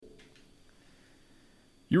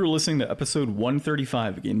You were listening to episode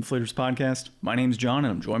 135 of Game Deflators podcast. My name's John,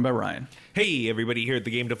 and I'm joined by Ryan. Hey, everybody, here at the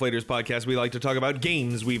Game Deflators podcast, we like to talk about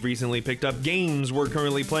games we've recently picked up, games we're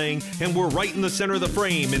currently playing, and we're right in the center of the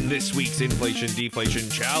frame in this week's Inflation Deflation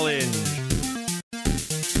Challenge.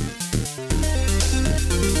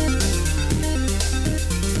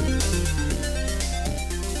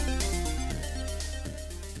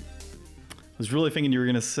 I was really thinking you were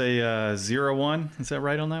going to say 0-1. Is that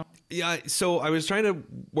right on that? Yeah, so I was trying to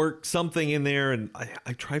work something in there, and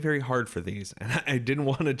I try very hard for these, and I didn't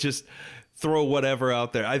want to just throw whatever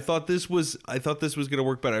out there. I thought this was going to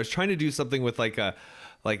work better. I was trying to do something with like a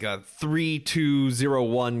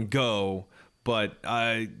 3-2-0-1 go, but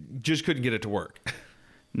I just couldn't get it to work.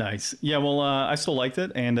 Nice. Yeah, well, I still liked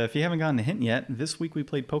it, and if you haven't gotten a hint yet, this week we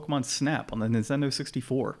played Pokemon Snap on the Nintendo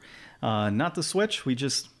 64. Not the Switch. We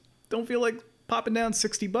just don't feel like popping down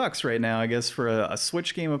 $60 right now, I guess, for a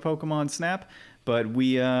Switch game of Pokemon Snap, but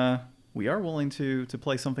we are willing to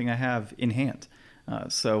play something I have in hand.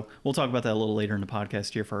 So we'll talk about that a little later in the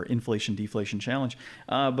podcast here for our Inflation Deflation Challenge.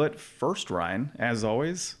 But first, Ryan, as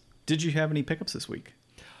always, did you have any pickups this week?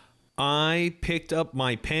 I picked up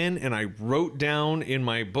my pen and I wrote down in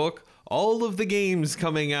my book all of the games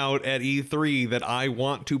coming out at E3 that I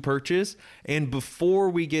want to purchase. And before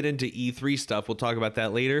we get into E3 stuff, we'll talk about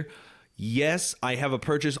that later. Yes, I have a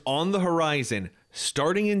purchase on the horizon.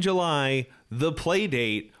 Starting in July, the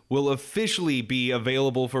Playdate will officially be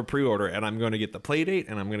available for pre-order. And I'm going to get the Playdate,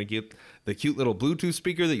 and I'm going to get the cute little Bluetooth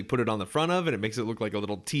speaker that you put it on the front of, and it makes it look like a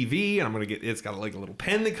little TV. And I'm going to get, it's got like a little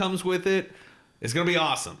pen that comes with it. It's going to be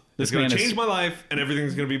awesome. It's going to change my life, and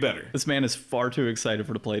everything's going to be better. This man is far too excited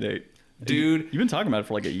for the Playdate. Dude. You've been talking about it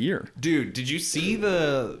for like a year. Dude, did you see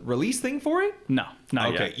the release thing for it? No,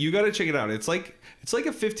 not yet. Okay, you got to check it out. It's like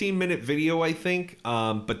a 15-minute video, I think,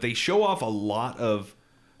 but they show off a lot of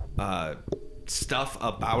stuff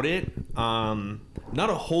about it. Not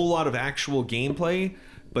a whole lot of actual gameplay,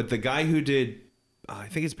 but the guy who did, I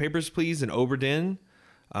think it's Papers, Please and Oberdin,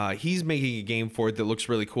 he's making a game for it that looks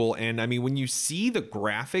really cool. And I mean, when you see the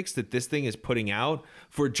graphics that this thing is putting out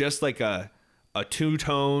for just like a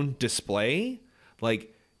two-tone display,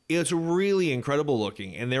 like it's really incredible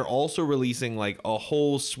looking. And they're also releasing like a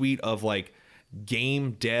whole suite of like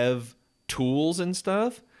game dev tools and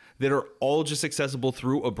stuff that are all just accessible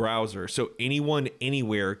through a browser, so anyone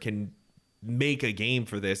anywhere can make a game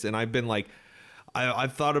for this. And I've been like,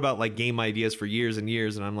 I've thought about like game ideas for years and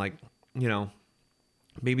years, and I'm like, you know,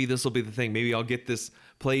 maybe this will be the thing. Maybe I'll get this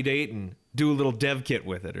Playdate and do a little dev kit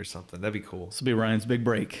with it or something. That'd be cool. This will be Ryan's big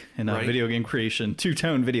break in video game creation.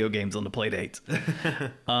 Two-tone video games on the Playdate.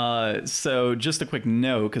 So just a quick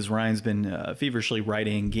note, because Ryan's been feverishly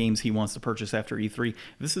writing games he wants to purchase after E3.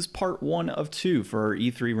 This is part 1 of 2 for our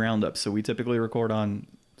E3 roundup. So we typically record on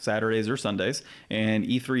Saturdays or Sundays, and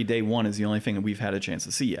E3 day 1 is the only thing that we've had a chance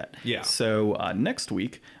to see yet. Yeah. So next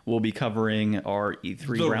week we'll be covering our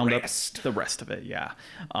E3 roundup. The rest of it, yeah.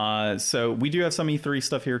 So we do have some E3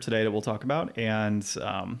 stuff here today that we'll talk about, and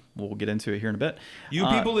we'll get into it here in a bit. You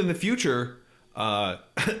people in the future,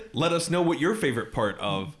 let us know what your favorite part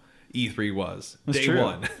of E3 was. Day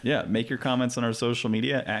 1. Yeah, make your comments on our social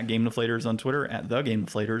media at Game Deflators on Twitter, at The Game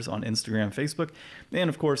Deflators on Instagram, Facebook, and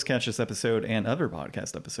of course catch this episode and other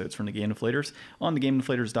podcast episodes from the Game Deflators on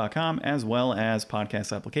thegamedeflators.com, as well as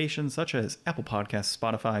podcast applications such as Apple Podcasts,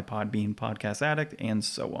 Spotify, Podbean, Podcast Addict, and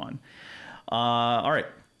so on. All right,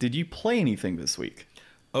 did you play anything this week?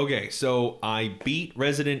 Okay, so I beat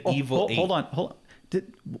Resident Evil 8. Hold on.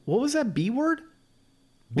 What was that B word?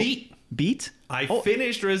 Beat? I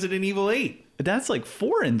finished Resident Evil 8. That's like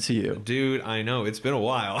foreign to you. Dude, I know. It's been a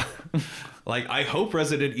while. Like, I hope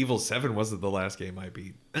Resident Evil 7 wasn't the last game I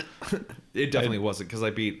beat. It definitely wasn't, because I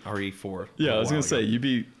beat RE4. Yeah, I was going to say, you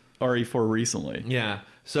beat RE4 recently. Yeah.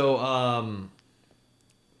 So,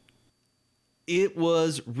 it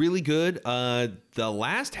was really good. The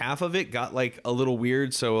last half of it got, like, a little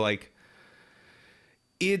weird. So, like,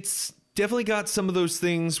 it's definitely got some of those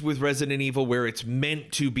things with Resident Evil where it's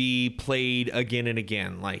meant to be played again and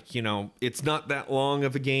again. Like, you know, it's not that long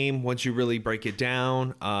of a game once you really break it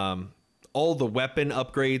down. All the weapon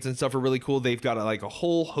upgrades and stuff are really cool. They've got like a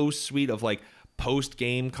whole host suite of like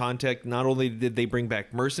post-game content. Not only did they bring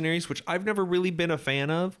back Mercenaries, which I've never really been a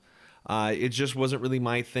fan of. It just wasn't really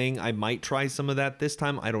my thing. I might try some of that this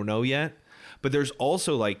time. I don't know yet. But there's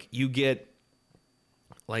also like, you get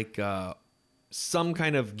like some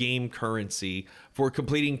kind of game currency for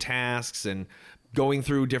completing tasks and going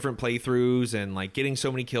through different playthroughs and like getting so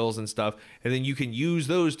many kills and stuff. And then you can use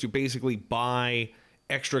those to basically buy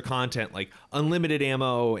extra content like unlimited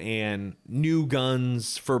ammo and new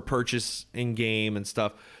guns for purchase in game and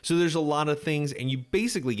stuff. So there's a lot of things, and you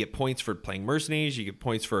basically get points for playing mercenaries. You get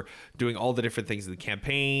points for doing all the different things in the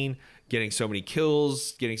campaign, getting so many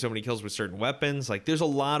kills with certain weapons. Like there's a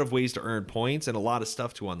lot of ways to earn points and a lot of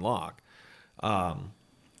stuff to unlock.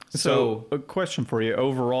 So a question for you.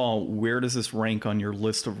 Overall, where does this rank on your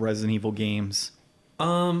list of Resident Evil games?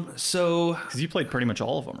 Because you played pretty much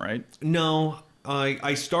all of them, right? No,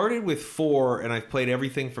 I started with 4, and I've played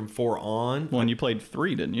everything from 4 on. Well, and you played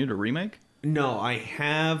 3, didn't you, to remake? No, I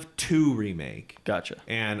have 2 remake. Gotcha.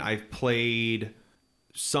 And I've played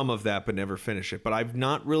some of that, but never finished it. But I've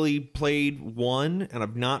not really played 1, and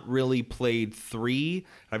I've not really played 3.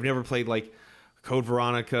 I've never played like Code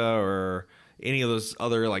Veronica or any of those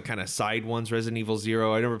other like kind of side ones, Resident Evil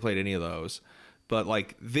 0. I never played any of those. But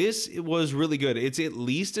like this, it was really good. It's at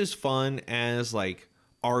least as fun as like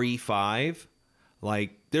RE5.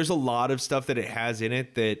 Like there's a lot of stuff that it has in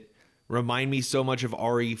it that remind me so much of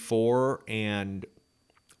RE4 and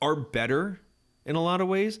are better in a lot of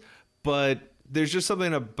ways. But there's just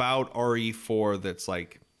something about RE4 that's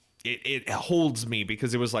like it holds me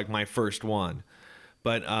because it was like my first one.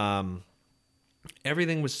 But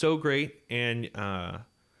everything was so great, and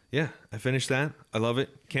yeah, I finished that. I love it.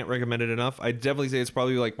 Can't recommend it enough. I'd definitely say it's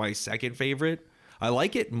probably like my second favorite. I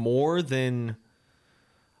like it more than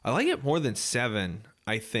 7,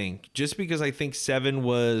 I think. Just because I think 7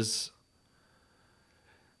 was...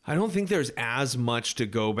 I don't think there's as much to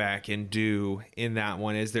go back and do in that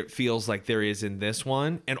one as there feels like there is in this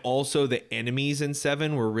one. And also the enemies in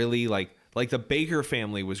 7 were really like the Baker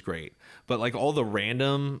family was great. But like all the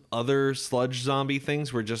random other sludge zombie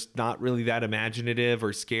things were just not really that imaginative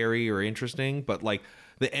or scary or interesting. But like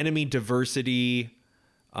the enemy diversity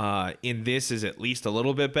in this is at least a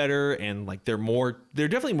little bit better. And like they're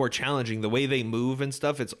definitely more challenging. The way they move and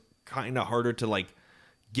stuff, it's kind of harder to like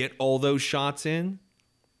get all those shots in.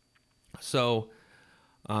 So,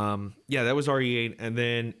 yeah, that was RE8. And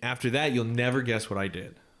then after that, you'll never guess what I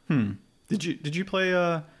did. Did you play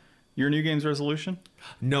your New Games Resolution?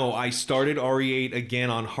 No, I started RE8 again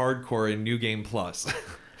on hardcore in New Game Plus.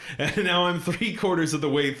 And now I'm 3/4 of the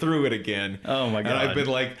way through it again. Oh my God. And I've been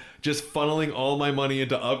like just funneling all my money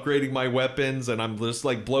into upgrading my weapons, and I'm just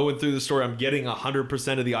like blowing through the store. I'm getting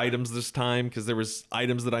 100% of the items this time because there was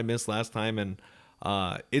items that I missed last time, and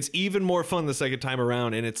it's even more fun the second time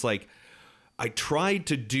around. And it's like I tried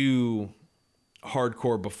to do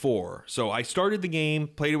hardcore before. So I started the game,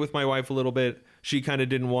 played it with my wife a little bit. She kind of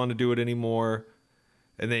didn't want to do it anymore,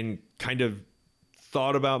 and then kind of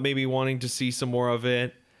thought about maybe wanting to see some more of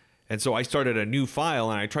it. And so I started a new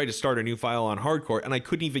file, and I tried to start a new file on hardcore, and I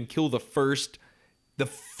couldn't even kill the first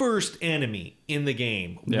enemy in the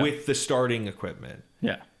game with the starting equipment.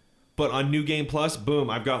 Yeah. But on New Game Plus, boom,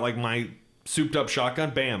 I've got like my souped up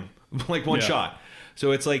shotgun, bam, like one shot.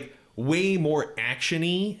 So it's like way more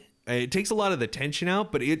action-y. It takes a lot of the tension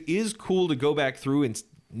out, but it is cool to go back through and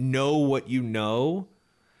know what you know.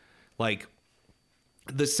 Like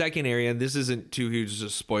the second area, and this isn't too huge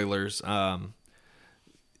of spoilers,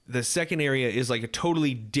 the second area is like a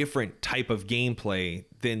totally different type of gameplay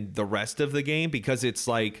than the rest of the game, because it's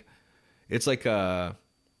like a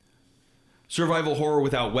survival horror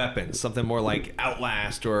without weapons, something more like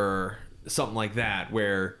Outlast or something like that,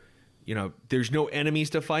 where you know there's no enemies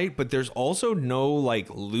to fight, but there's also no like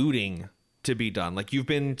looting to be done. Like you've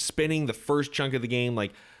been spending the first chunk of the game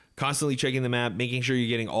like constantly checking the map, making sure you're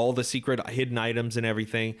getting all the secret hidden items and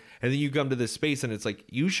everything. And then you come to this space, and it's like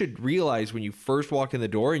you should realize when you first walk in the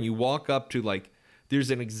door and you walk up to like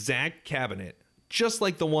there's an exact cabinet just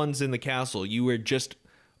like the ones in the castle you were just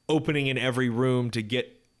opening in every room to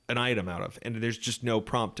get an item out of, and there's just no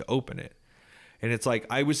prompt to open it. And it's like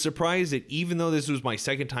I was surprised that even though this was my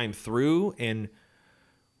second time through and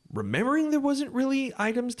remembering there wasn't really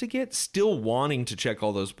items to get, still wanting to check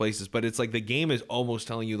all those places, but it's like the game is almost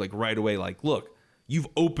telling you like right away, like, look, you've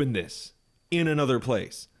opened this in another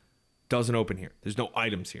place. Doesn't open here. There's no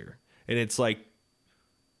items here. And it's like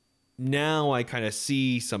now I kind of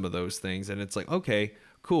see some of those things, and it's like, okay,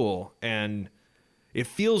 cool. And it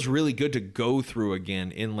feels really good to go through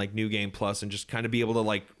again in like New Game Plus and just kind of be able to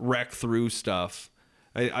like wreck through stuff.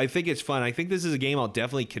 I think it's fun. I think this is a game I'll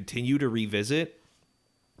definitely continue to revisit.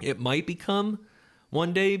 It might become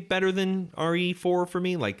one day better than RE4 for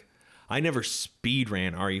me. Like I never speed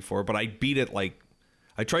ran RE4, but I beat it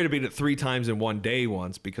I tried to beat it 3 times in one day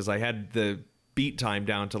once because I had the beat time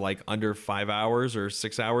down to like under 5 hours or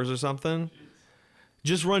 6 hours or something.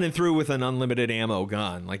 Just running through with an unlimited ammo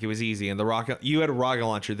gun. Like it was easy. And you had a rocket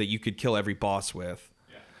launcher that you could kill every boss with.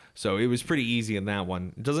 Yeah. So it was pretty easy in that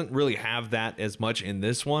one. It doesn't really have that as much in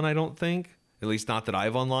this one, I don't think. At least not that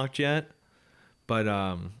I've unlocked yet. But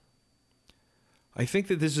I think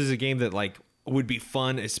that this is a game that like would be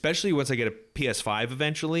fun, especially once I get a PS5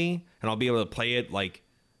 eventually, and I'll be able to play it like,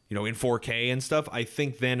 you know, in 4K and stuff. I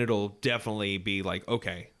think then it'll definitely be like,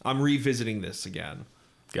 okay, I'm revisiting this again.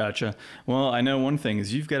 Gotcha. Well, I know one thing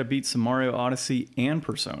is you've got to beat some Mario Odyssey and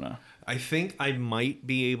Persona. I think I might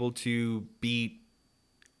be able to beat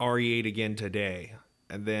RE8 again today,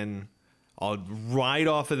 and then I'll ride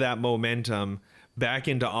off of that momentum back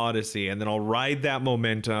into Odyssey, and then I'll ride that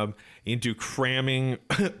momentum into cramming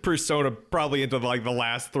Persona probably into like the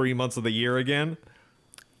last 3 months of the year again.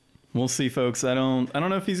 We'll see, folks. I don't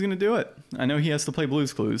know if he's going to do it. I know he has to play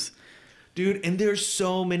Blue's Clues. Dude, and there's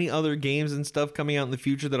so many other games and stuff coming out in the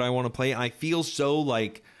future that I want to play. I feel so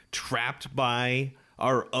like trapped by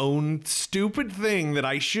our own stupid thing that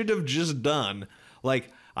I should have just done.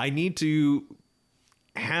 Like, I need to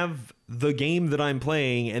have the game that I'm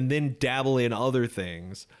playing and then dabble in other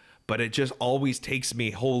things, but it just always takes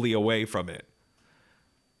me wholly away from it.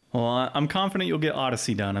 Well, I'm confident you'll get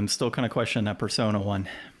Odyssey done. I'm still kind of questioning that Persona one.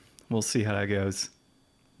 We'll see how that goes.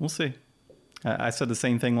 We'll see. I said the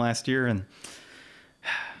same thing last year, and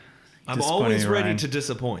I'm always ready to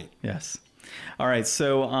disappoint. Yes. All right,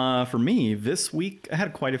 so for me, this week, I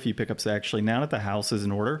had quite a few pickups, actually. Now that the house is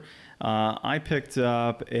in order, I picked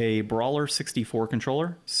up a Brawler 64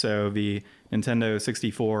 controller, so the Nintendo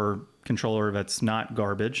 64 controller that's not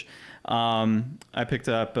garbage. I picked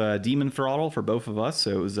up Demon Throttle for both of us,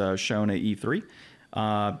 so it was shown at E3.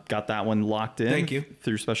 Got that one locked in. Thank you.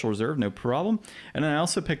 Through Special Reserve, no problem. And then I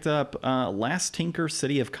also picked up Last Tinker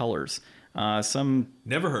City of Colors.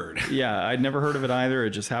 Never heard. Yeah, I'd never heard of it either.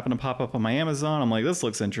 It just happened to pop up on my Amazon. I'm like, this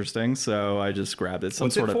looks interesting, so I just grabbed it.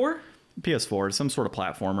 What's it for? PS4, some sort of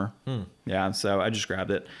platformer. Yeah, so I just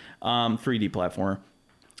grabbed it. 3D platformer.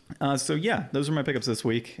 So yeah, those are my pickups this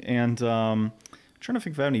week. And trying to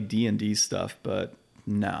think if I have any D&D stuff, but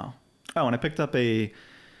no. Oh, and I picked up a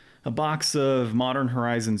box of Modern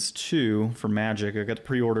Horizons 2 for Magic. I got the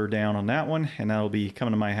pre-order down on that one, and that'll be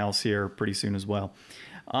coming to my house here pretty soon as well.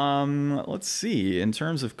 Let's see. In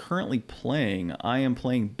terms of currently playing, I am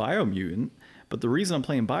playing Biomutant, but the reason I'm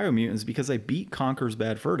playing Biomutant is because I beat Conker's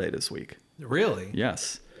Bad Fur Day this week. Really?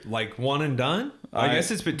 Yes. Like one and done? I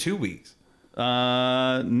guess it's been 2 weeks. No,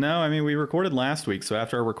 I mean, we recorded last week, so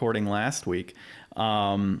after our recording last week,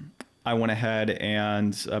 I went ahead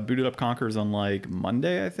and booted up Conker's on like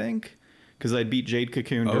Monday, I think, because I beat Jade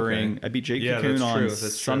Cocoon I beat Jade Cocoon on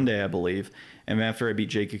Sunday, I believe. And after I beat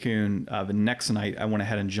Jade Cocoon, the next night I went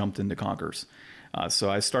ahead and jumped into Conker's. So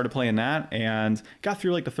I started playing that and got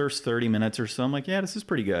through like the first 30 minutes or so. I'm like, yeah, this is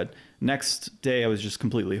pretty good. Next day I was just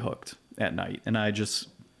completely hooked at night. And I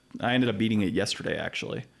ended up beating it yesterday,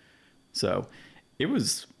 actually. So it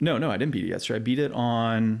was, no, I didn't beat it yesterday. I beat it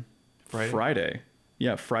on Friday.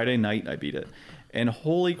 Yeah, Friday night I beat it. And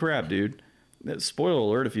holy crap, dude. Spoiler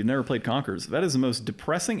alert, if you've never played Conker's, that is the most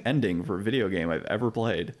depressing ending for a video game I've ever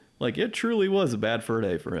played. Like, it truly was a bad fur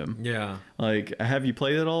day for him. Yeah. Like, have you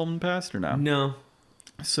played it all in the past or no? No.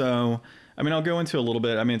 So, I mean, I'll go into a little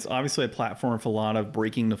bit. I mean, it's obviously a platform for a lot of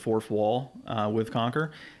breaking the fourth wall with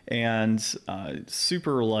Conker. And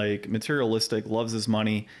super, like, materialistic, loves his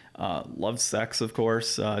money, loves sex, of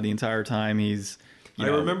course, the entire time he's... I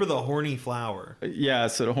remember the horny flower. Yeah,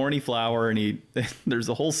 so the horny flower, and there's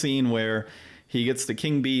a whole scene where he gets the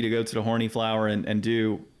king bee to go to the horny flower and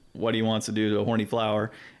do what he wants to do to the horny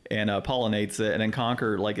flower, and pollinates it. And then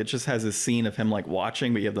Conker, like, it just has this scene of him like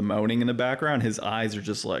watching, but you have the moaning in the background. His eyes are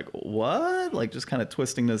just like, what? Like, just kind of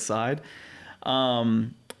twisting to the side.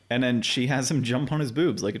 And then she has him jump on his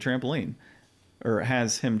boobs like a trampoline, or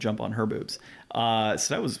has him jump on her boobs. So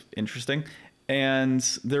that was interesting. And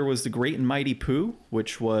there was The Great and Mighty Pooh,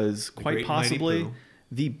 which was quite possibly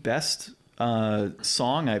the best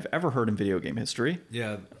song I've ever heard in video game history.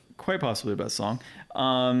 Yeah. Quite possibly the best song.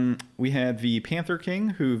 We had the Panther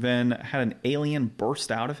King, who then had an alien burst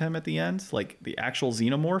out of him at the end, like the actual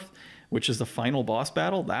xenomorph, which is the final boss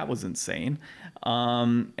battle. That was insane.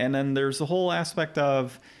 And then there's the whole aspect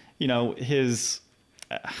of, his...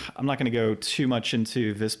 I'm not going to go too much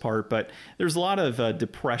into this part, but there's a lot of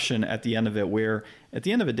depression at the end of it, where at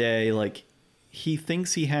the end of the day, like, he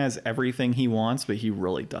thinks he has everything he wants, but he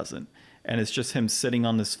really doesn't. And it's just him sitting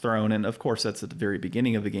on this throne. And of course, that's at the very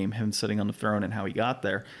beginning of the game, him sitting on the throne and how he got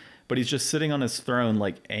there. But he's just sitting on his throne,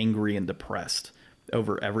 like, angry and depressed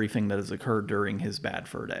over everything that has occurred during his bad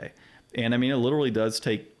fur day. And I mean, it literally does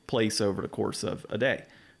take place over the course of a day.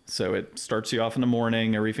 So it starts you off in the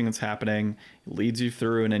morning, everything that's happening, it leads you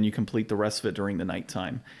through, and then you complete the rest of it during the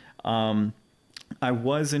nighttime. I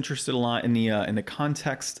was interested a lot in the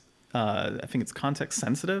context. I think it's context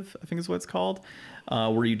sensitive. I think is what it's called,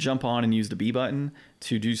 where you jump on and use the B button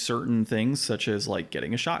to do certain things, such as like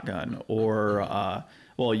getting a shotgun, or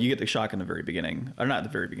well, you get the shotgun at the very beginning, or not at the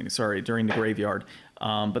very beginning. Sorry, during the graveyard.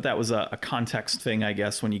 But that was a context thing, I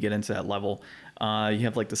guess, when you get into that level. You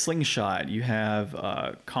have like the slingshot. You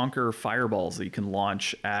have conquer fireballs that you can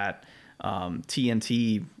launch at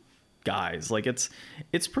TNT guys. Like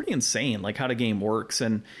it's pretty insane, like how the game works.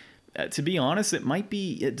 And to be honest, it might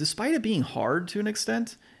be, despite it being hard to an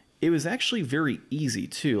extent, it was actually very easy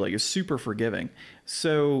too. Like it's super forgiving.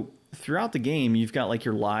 So throughout the game, you've got like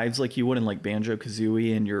your lives, like you would in like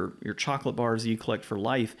Banjo-Kazooie, and your chocolate bars that you collect for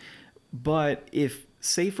life. But if,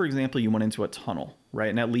 say for example, you went into a tunnel, right,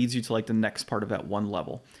 and that leads you to like the next part of that one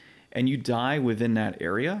level, and you die within that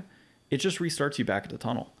area, it just restarts you back at the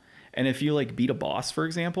tunnel. And if you like beat a boss, for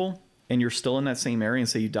example, and you're still in that same area, and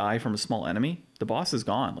say you die from a small enemy, the boss is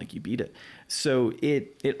gone, like you beat it. So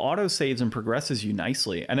it auto saves and progresses you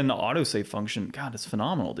nicely. And in the autosave function, God, it's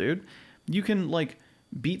phenomenal, dude. You can like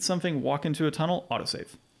beat something, walk into a tunnel,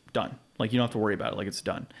 autosave, done. Like you don't have to worry about it, like it's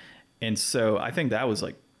done. And so I think that was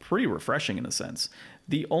like pretty refreshing in a sense.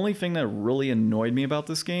 The only thing that really annoyed me about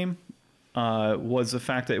this game was the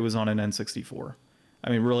fact that it was on an N64. I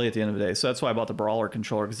mean, really, at the end of the day. So that's why I bought the Brawler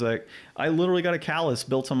controller, because I literally got a callus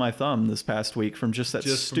built on my thumb this past week from just that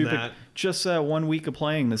just that 1 week of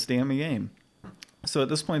playing this damn game. So at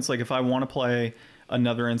this point, it's like if I want to play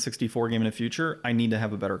another N64 game in the future, I need to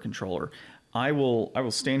have a better controller. I will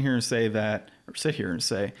stand here and say that, or sit here and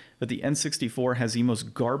say that the N64 has the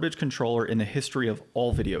most garbage controller in the history of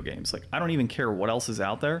all video games. Like, I don't even care what else is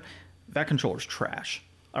out there. That controller's trash.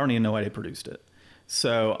 I don't even know why they produced it.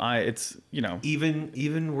 So it's, you know,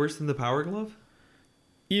 even worse than the Power Glove.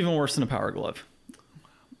 Even worse than a Power Glove.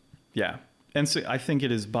 Yeah, and so I think it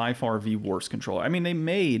is by far the worst controller. I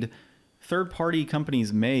mean, third-party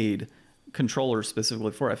companies made controllers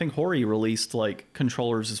specifically for it. I think Hori released like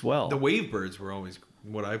controllers as well. The Wavebirds were always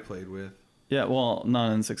what I played with. Yeah, well,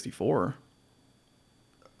 not in 64.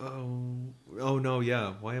 Oh no,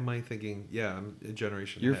 yeah. Why am I thinking? Yeah, I'm a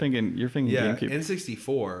generation. You're ahead. thinking yeah, GameCube.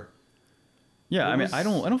 N64. Yeah, I mean, I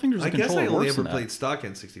don't think there's a controller I guess I only worse ever than played that. stock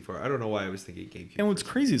N64. I don't know why I was thinking GameCube. And what's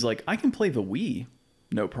crazy is like I can play the Wii,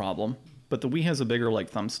 no problem, but the Wii has a bigger like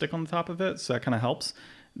thumbstick on the top of it, so that kind of helps.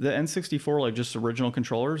 The N64, like just original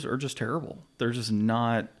controllers, are just terrible. They're just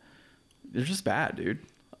not. They're just bad, dude.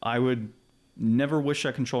 I would never wish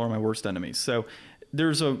that controller on my worst enemy. So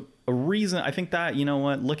there's a reason. I think that, you know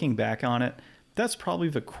what, looking back on it, that's probably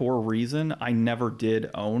the core reason I never did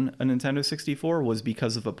own a Nintendo 64, was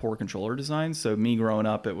because of a poor controller design. So me growing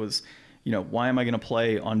up, it was, you know, why am I going to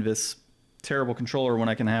play on this terrible controller when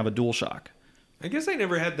I can have a DualShock? I guess I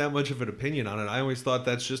never had that much of an opinion on it. I always thought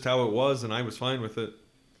that's just how it was, and I was fine with it.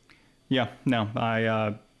 Yeah, no,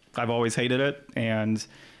 I've always hated it, and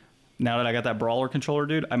now that I got that Brawler controller,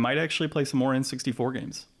 dude, I might actually play some more N64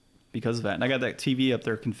 games because of that. And I got that TV up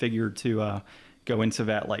there configured to go into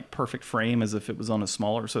that like perfect frame as if it was on a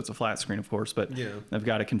smaller, so it's a flat screen, of course, but yeah. I've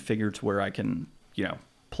got it configured to where I can, you know,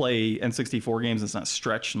 play N64 games. It's not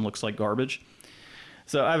stretched and looks like garbage.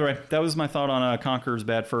 So either way, that was my thought on Conker's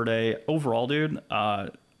Bad Fur Day. Overall, dude, I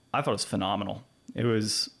thought it was phenomenal. It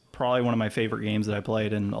was probably one of my favorite games that I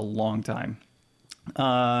played in a long time.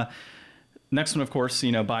 Next one, of course,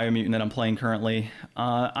 you know, Biomutant that I'm playing currently.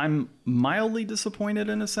 I'm mildly disappointed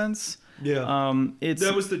in a sense. Yeah,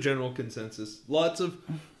 that was the general consensus. Lots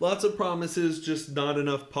of promises, just not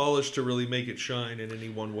enough polish to really make it shine in any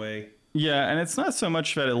one way. Yeah, and it's not so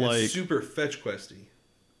much that it's super fetch questy.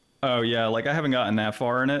 Oh yeah, like I haven't gotten that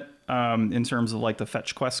far in it in terms of like the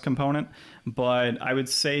fetch quest component, but I would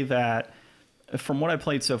say that from what I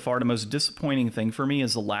played so far, the most disappointing thing for me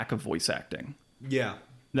is the lack of voice acting. Yeah.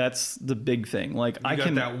 That's the big thing. Like I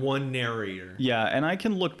got that one narrator. Yeah, and I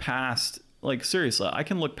can look past, like seriously, I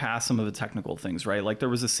can look past some of the technical things, right? Like there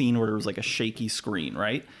was a scene where there was like a shaky screen,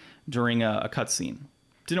 right? During a cutscene.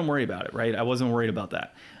 Didn't worry about it, right? I wasn't worried about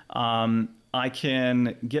that. I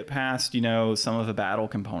can get past, you know, some of the battle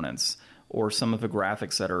components or some of the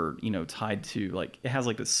graphics that are, you know, tied to, like, it has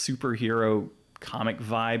like this superhero comic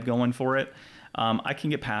vibe going for it. I can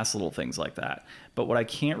get past little things like that. But what I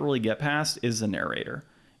can't really get past is the narrator.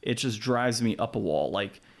 It just drives me up a wall.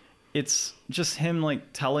 Like, it's just him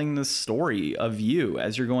like telling the story of you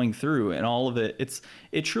as you're going through and all of it.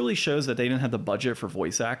 It truly shows that they didn't have the budget for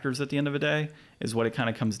voice actors at the end of the day, is what it kind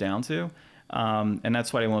of comes down to. And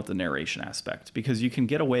that's why I went with the narration aspect, because you can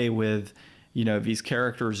get away with, you know, these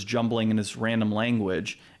characters jumbling in this random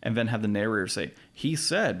language and then have the narrator say, he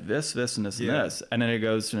said this, and this, and this. And then it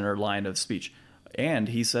goes to another line of speech. and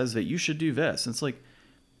he says that you should do this. And it's like,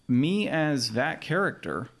 me as that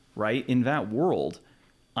character, right, in that world,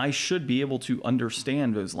 I should be able to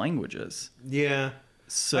understand those languages. Yeah.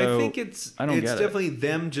 So I think it's definitely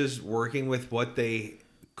them just working with what they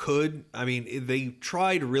could. I mean, they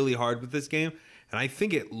tried really hard with this game, and I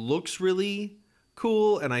think it looks really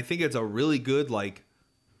cool, and I think it's a really good like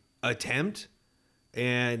attempt.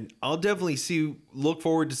 And I'll definitely look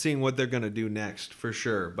forward to seeing what they're going to do next for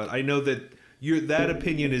sure. But I know that that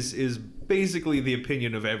opinion is basically the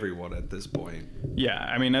opinion of everyone at this point. Yeah,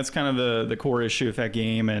 I mean, that's kind of the core issue with that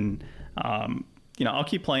game. And, I'll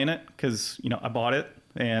keep playing it because, I bought it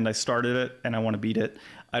and I started it and I want to beat it.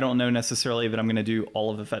 I don't know necessarily that I'm going to do all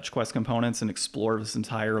of the fetch quest components and explore this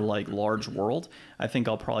entire like large world. I think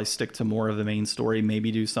I'll probably stick to more of the main story,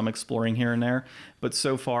 maybe do some exploring here and there. But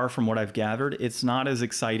so far from what I've gathered, it's not as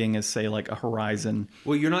exciting as say like a Horizon.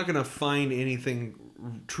 Well, you're not going to find anything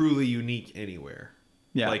truly unique anywhere.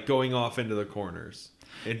 Yeah. Like going off into the corners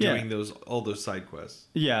and doing all those side quests.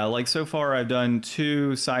 Yeah, like so far I've done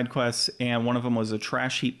 2 side quests and one of them was a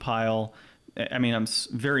trash heap pile. I mean, I'm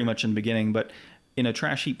very much in the beginning, but in a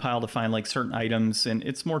trash heap pile to find like certain items, and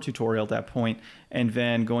it's more tutorial at that point, and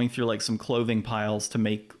then going through like some clothing piles to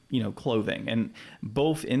make clothing. And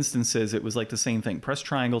both instances it was like the same thing: press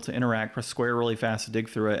triangle to interact, press square really fast to dig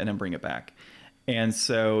through it, and then bring it back. And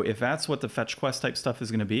so if that's what the fetch quest type stuff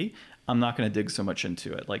is going to be, I'm not going to dig so much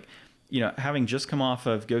into it. Like, having just come off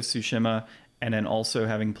of Ghost of Tsushima and then also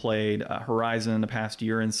having played Horizon in the past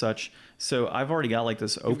year and such, so I've already got like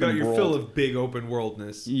this open world. You've got your fill of big open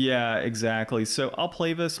worldness. Yeah, exactly. So I'll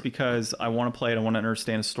play this because I want to play it. I want to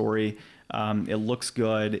understand a story. It looks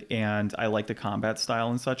good, and I like the combat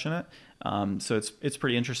style and such in it. So it's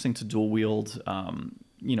pretty interesting to dual wield,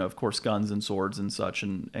 of course, guns and swords and such,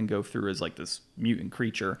 and go through as like this mutant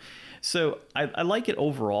creature. So I like it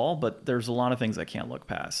overall, but there's a lot of things I can't look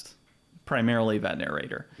past. Primarily that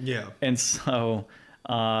narrator. Yeah. And so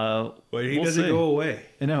but he doesn't go away.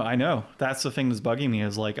 I know. That's the thing that's bugging me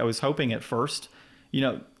is like I was hoping at first,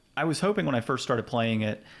 I was hoping when I first started playing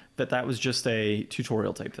it that was just a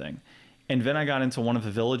tutorial type thing. And then I got into one of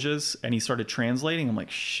the villages and he started translating. I'm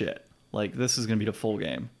like, shit, like this is going to be the full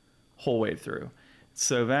game whole way through.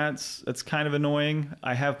 So that's kind of annoying.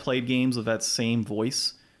 I have played games with that same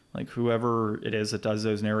voice, like whoever it is that does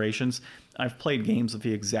those narrations. I've played games with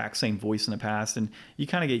the exact same voice in the past, and you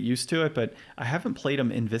kind of get used to it, but I haven't played them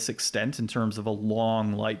in this extent in terms of a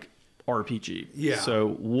long, like, RPG. Yeah.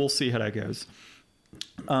 So we'll see how that goes.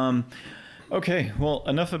 Okay, well,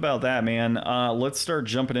 enough about that, man. Let's start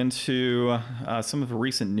jumping into some of the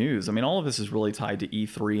recent news. I mean, all of this is really tied to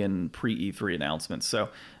E3 and pre-E3 announcements. So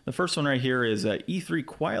the first one right here is E3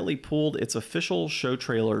 quietly pulled its official show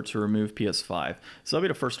trailer to remove PS5. So that'll be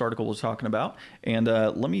the first article we're talking about. And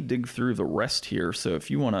let me dig through the rest here. So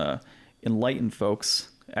if you want to enlighten folks,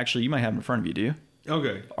 actually, you might have it in front of you, do you?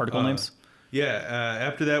 Okay. Article names? Yeah,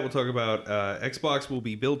 after that, we'll talk about Xbox will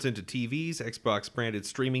be built into TVs. Xbox branded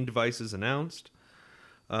streaming devices announced.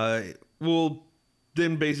 We'll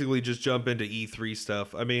then basically just jump into E3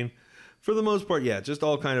 stuff. I mean, for the most part, yeah, just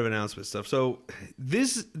all kind of announcement stuff. So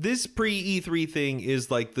this pre-E3 thing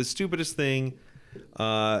is like the stupidest thing.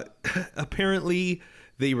 Apparently,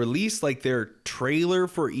 they released like their trailer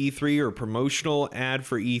for E3 or promotional ad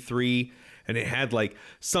for E3, and it had like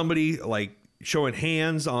somebody like showing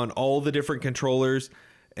hands on all the different controllers,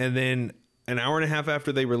 and then an hour and a half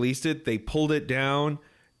after they released it, they pulled it down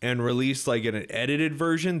and released like an edited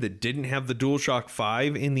version that didn't have the DualShock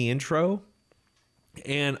 5 in the intro.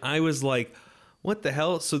 And I was like, what the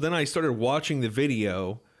hell? So then I started watching the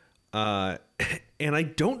video, and I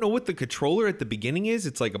don't know what the controller at the beginning is.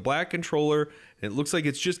 It's like a black controller, and it looks like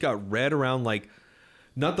it's just got red around, like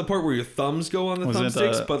not the part where your thumbs go on the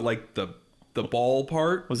thumbsticks, but like the ball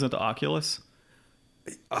part. Was it the Oculus?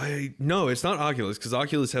 No, it's not Oculus, because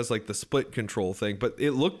Oculus has like the split control thing, but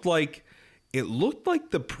it looked like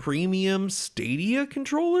the premium Stadia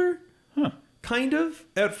controller. Huh. Kind of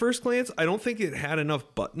at first glance. I don't think it had enough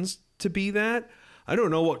buttons to be that. I don't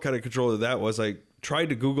know what kind of controller that was. I tried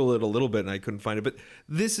to Google it a little bit and I couldn't find it, but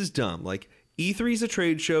this is dumb. Like, E3 is a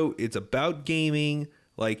trade show. It's about gaming.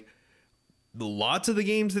 Like, lots of the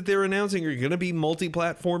games that they're announcing are going to be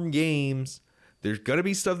multi-platform games. There's going to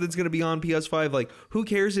be stuff that's going to be on PS5. Like, who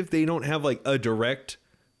cares if they don't have like a direct,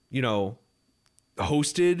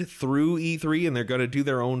 hosted through E3 and they're going to do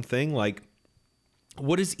their own thing? Like,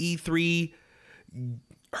 what does E3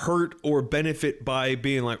 hurt or benefit by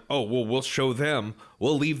being like, oh, well, we'll show them,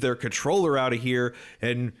 we'll leave their controller out of here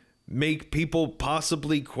and make people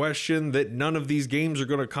possibly question that none of these games are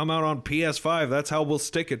going to come out on PS5. That's how we'll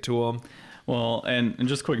stick it to them. Well, and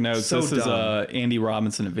just quick notes. So this is dumb. Andy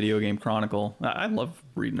Robinson at Video Game Chronicle. I love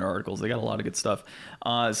reading their articles. They got a lot of good stuff.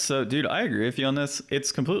 So, dude, I agree with you on this.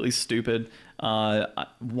 It's completely stupid.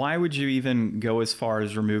 Why would you even go as far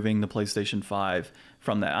as removing the PlayStation 5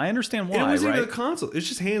 from that? I understand why, And it wasn't right? even a console. It's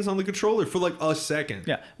just hands on the controller for like a second.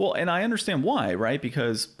 Yeah, well, and I understand why, right?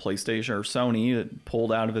 Because PlayStation or Sony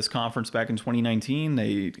pulled out of this conference back in 2019.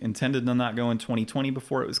 They intended to not go in 2020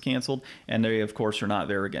 before it was canceled, and they, of course, are not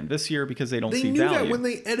there again this year because they don't They see knew value. that when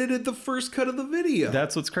they edited the first cut of the video.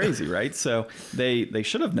 That's what's crazy, right? So they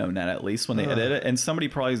should have known that at least when they edited it, and somebody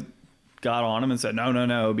probably got on them and said,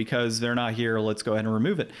 no, because they're not here, let's go ahead and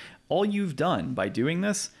remove it. All you've done by doing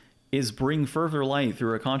this is bring further light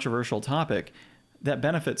through a controversial topic that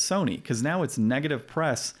benefits Sony, because now it's negative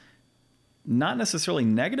press, not necessarily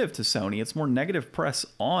negative to Sony, it's more negative press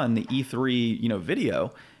on the E3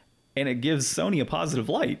 video, and it gives Sony a positive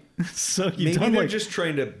light. So maybe they're just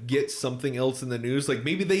trying to get something else in the news. Like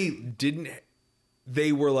maybe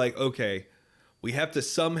they were like, okay, we have to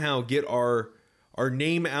somehow get our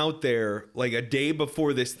name out there like a day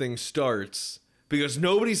before this thing starts, because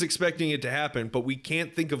nobody's expecting it to happen, but we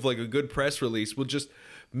can't think of like a good press release. We'll just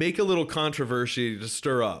make a little controversy to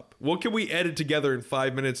stir up. What can we edit together in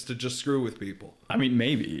 5 minutes to just screw with people? I mean,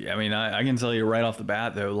 maybe. I mean, I can tell you right off the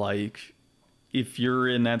bat, though, like, if you're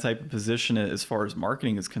in that type of position as far as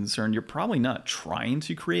marketing is concerned, you're probably not trying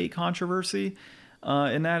to create controversy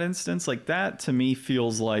in that instance. Like, that to me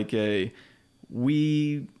feels like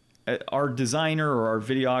our designer or our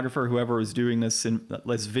videographer, whoever was doing this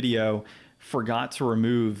video, forgot to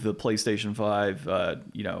remove the PlayStation 5,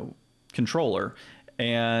 controller,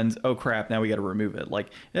 and oh crap, now we got to remove it. Like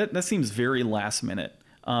that seems very last minute.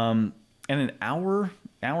 And an hour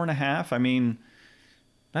and a half. I mean,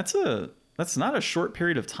 that's not a short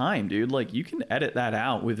period of time, dude. Like you can edit that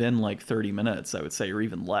out within like 30 minutes, I would say, or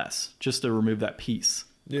even less, just to remove that piece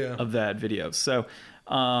of that video. So,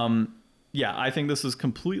 yeah, I think this is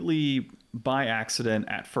completely by accident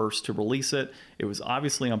at first to release it. It was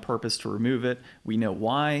obviously on purpose to remove it. We know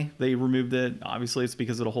why they removed it. Obviously, it's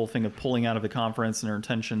because of the whole thing of pulling out of the conference and their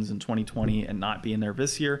intentions in 2020 and not being there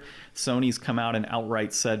this year. Sony's come out and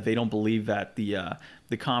outright said they don't believe that the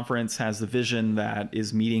conference has the vision that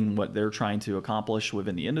is meeting what they're trying to accomplish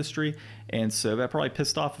within the industry. And so that probably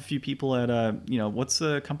pissed off a few people at, what's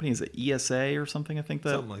the company? Is it ESA or something? I think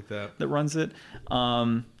something like that runs it.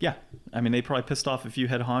 Yeah. I mean, they probably pissed off a few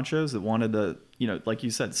head honchos that wanted to, like you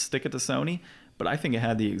said, stick it to Sony. But I think it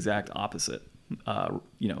had the exact opposite,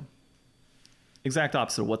 exact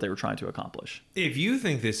opposite of what they were trying to accomplish. If you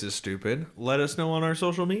think this is stupid, let us know on our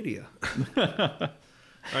social media.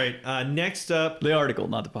 All right, next up... The article,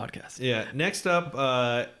 not the podcast. Yeah, next up,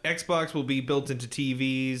 Xbox will be built into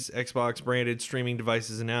TVs. Xbox-branded streaming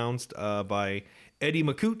devices announced by Eddie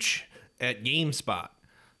McCooch at GameSpot.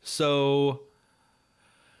 So,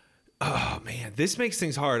 oh man, this makes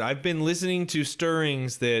things hard. I've been listening to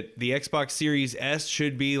stirrings that the Xbox Series S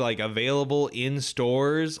should be like available in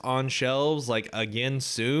stores on shelves like again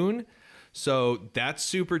soon. So that's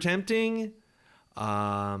super tempting.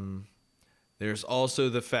 There's also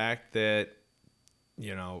the fact that,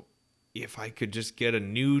 if I could just get a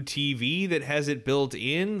new TV that has it built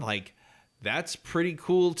in, like, that's pretty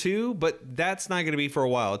cool too. But that's not going to be for a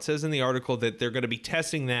while. It says in the article that they're going to be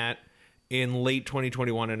testing that in late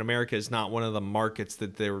 2021, and America is not one of the markets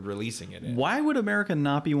that they're releasing it in. Why would America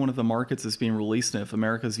not be one of the markets that's being released in if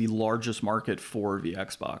America is the largest market for the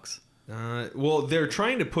Xbox? Well, they're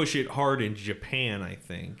trying to push it hard in Japan, I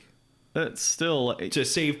think. That's still to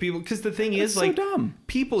save people, because the thing is, like, so dumb.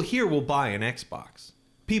 People here will buy an Xbox.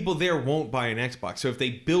 People there won't buy an Xbox. So if they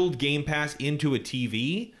build Game Pass into a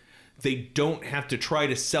TV, they don't have to try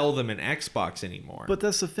to sell them an Xbox anymore. But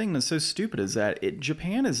that's the thing that's so stupid, is that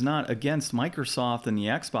Japan is not against Microsoft and the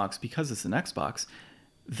Xbox because it's an Xbox.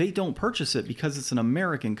 They don't purchase it because it's an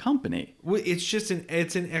American company. Well, it's just an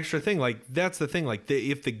extra thing. Like, that's the thing. Like,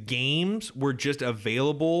 if the games were just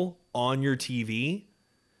available on your TV,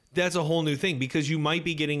 that's a whole new thing, because you might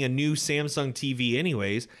be getting a new Samsung TV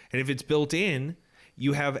anyways, and if it's built in,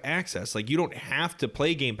 you have access. Like, you don't have to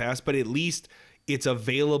play Game Pass, but at least it's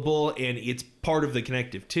available and it's part of the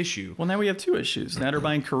connective tissue. Well, now we have two issues. Now they're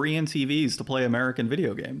buying Korean TVs to play American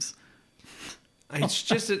video games. It's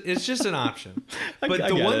just an option. But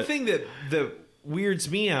the one thing that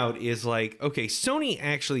weirds me out is, like, okay, Sony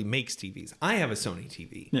actually makes TVs. I have a Sony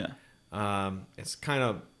TV. Yeah. It's kind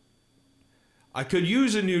of... I could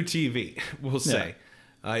use a new TV, we'll say.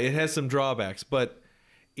 Yeah. It has some drawbacks, but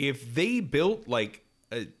if they built like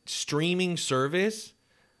a streaming service,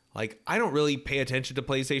 like, I don't really pay attention to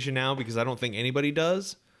PlayStation Now because I don't think anybody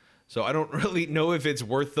does. So I don't really know if it's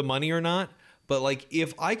worth the money or not. But like,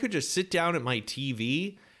 if I could just sit down at my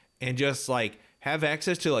TV and just like have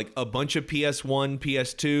access to like a bunch of PS1,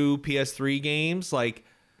 PS2, PS3 games, like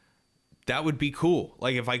that would be cool.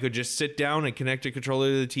 Like if I could just sit down and connect a controller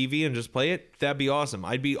to the TV and just play it, that'd be awesome.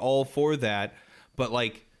 I'd be all for that. But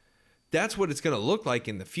like, that's what it's going to look like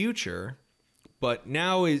in the future. But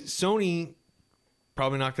now is Sony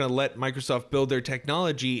probably not going to let Microsoft build their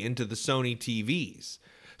technology into the Sony TVs.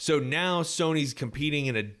 So now Sony's competing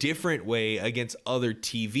in a different way against other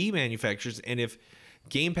TV manufacturers. And if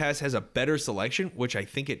Game Pass has a better selection, which I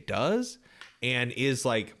think it does, and is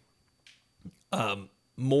like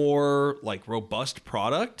more like robust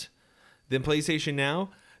product than PlayStation now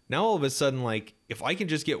all of a sudden, like if I can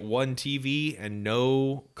just get one TV and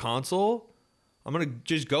no console, I'm going to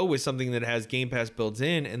just go with something that has Game Pass built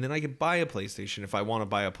in, and then I can buy a PlayStation if I want to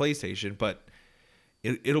buy a PlayStation, but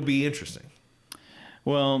it'll be interesting.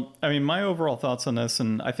 Well, I mean, my overall thoughts on this,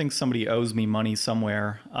 and I think somebody owes me money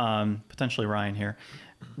somewhere, potentially Ryan here,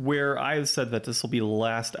 where I said that this will be the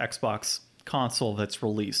last Xbox console that's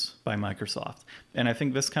released by Microsoft. And I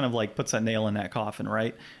think this kind of like puts that nail in that coffin,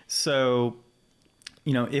 right? So,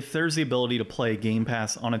 you know, if there's the ability to play Game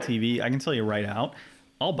Pass on a TV, I can tell you right out,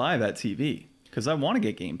 I'll buy that TV. Because I want to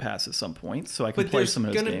get Game Pass at some point, so I can play some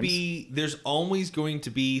of those games. There's always going to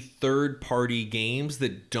be third-party games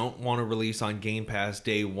that don't want to release on Game Pass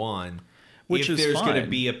day one. Which is fine. If there's going to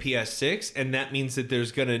be a PS6, and that means that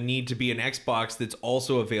there's going to need to be an Xbox that's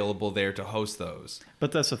also available there to host those.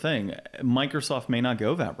 But that's the thing. Microsoft may not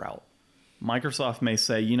go that route. Microsoft may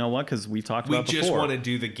say, you know what, because we talked about before. We just want to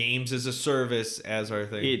do the games as a service as our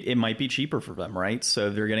thing. It might be cheaper for them, right? So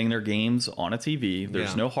they're getting their games on a TV.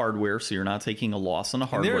 There's no hardware, so you're not taking a loss on a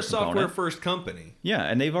hardware component. And they're a software-first company. Yeah,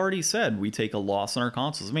 and they've already said we take a loss on our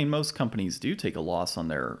consoles. I mean, most companies do take a loss on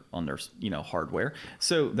their hardware.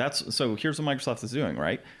 So here's what Microsoft is doing,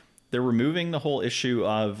 right? They're removing the whole issue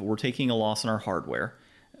of we're taking a loss on our hardware.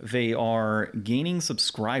 They are gaining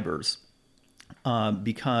subscribers.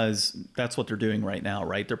 Because that's what they're doing right now,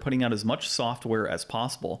 right? They're putting out as much software as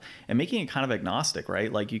possible and making it kind of agnostic,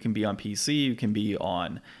 right? Like you can be on PC, you can be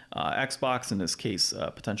on Xbox, in this case,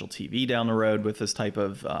 potential TV down the road with this type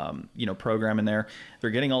of program in there. They're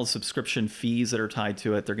getting all the subscription fees that are tied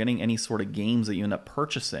to it. They're getting any sort of games that you end up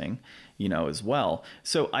purchasing, as well.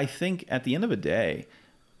 So I think at the end of the day,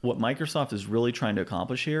 what Microsoft is really trying to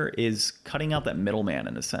accomplish here is cutting out that middleman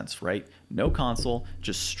in a sense, right? No console,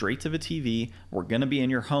 just straight to the TV. We're going to be in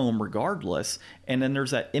your home regardless. And then there's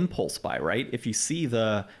that impulse buy, right? If you see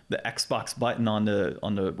the Xbox button on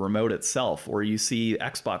the remote itself, or you see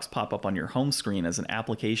Xbox pop up on your home screen as an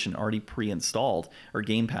application already pre-installed, or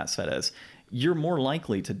Game Pass that is, you're more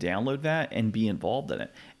likely to download that and be involved in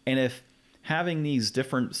it. And if having these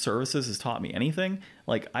different services has taught me anything,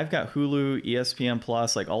 like I've got Hulu, ESPN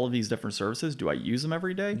Plus, like all of these different services. Do I use them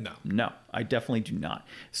every day? No, I definitely do not.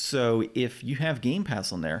 So if you have Game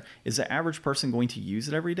Pass on there, is the average person going to use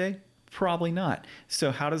it every day? Probably not.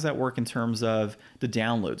 So how does that work in terms of the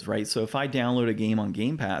downloads, right? So if I download a game on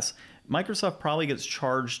Game Pass, Microsoft probably gets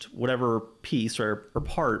charged whatever piece or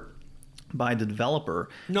part by the developer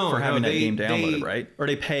for having that game downloaded, right? Or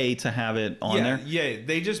they pay to have it on there? Yeah,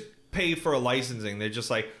 they just pay for a licensing. They're just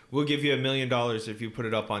like, we'll give you $1 million if you put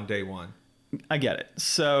it up on day one. I get it.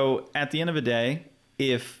 So at the end of the day,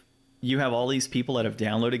 if you have all these people that have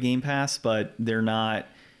downloaded Game Pass, but they're not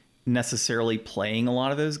necessarily playing a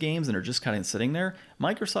lot of those games and are just kind of sitting there,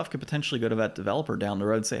 Microsoft could potentially go to that developer down the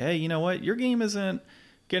road and say, hey, you know what? Your game isn't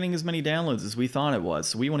getting as many downloads as we thought it was.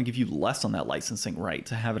 So we want to give you less on that licensing right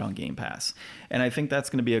to have it on Game Pass. And I think that's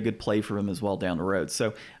going to be a good play for them as well down the road.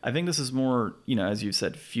 So I think this is more, as you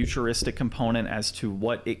said, futuristic component as to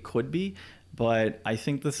what it could be. But I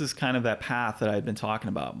think this is kind of that path that I've been talking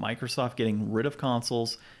about. Microsoft getting rid of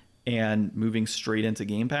consoles and moving straight into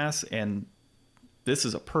Game Pass. And this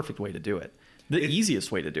is a perfect way to do it. The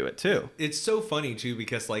easiest way to do it, too. It's so funny, too,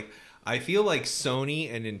 because, I feel like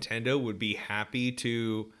Sony and Nintendo would be happy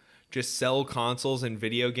to just sell consoles and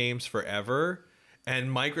video games forever. And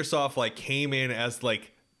Microsoft came in as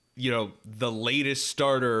the latest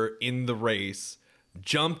starter in the race,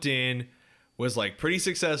 jumped in, was pretty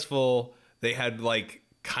successful. They had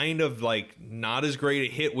kind of not as great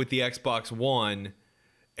a hit with the Xbox One.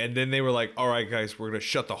 And then they were like, all right, guys, we're going to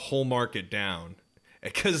shut the whole market down.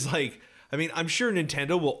 Because I'm sure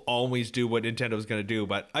Nintendo will always do what Nintendo's going to do,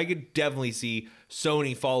 but I could definitely see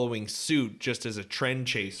Sony following suit just as a trend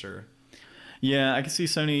chaser. Yeah, I can see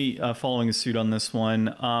Sony following a suit on this one.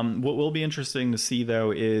 What will be interesting to see,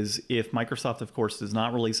 though, is if Microsoft, of course, does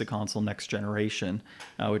not release a console next generation,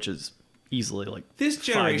 which is easily like this 5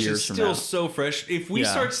 generation years is from still now. so fresh. If we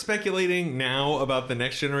start speculating now about the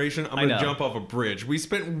next generation, I'm going to jump off a bridge. We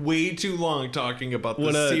spent way too long talking about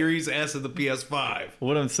the Series S of the PS5.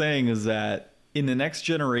 What I'm saying is that in the next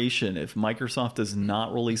generation, if Microsoft does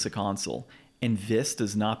not release a console and this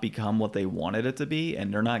does not become what they wanted it to be,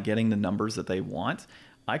 and they're not getting the numbers that they want,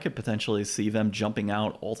 I could potentially see them jumping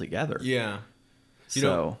out altogether. Yeah. You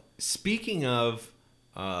know, speaking of,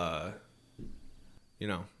 not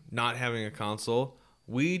having a console,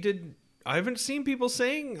 I haven't seen people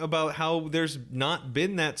saying about how there's not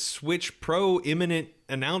been that Switch Pro imminent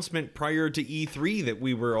announcement prior to E3 that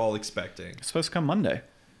we were all expecting. It's supposed to come Monday.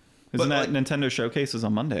 Isn't that Nintendo Showcase is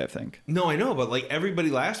on Monday, I think? No, I know, but like everybody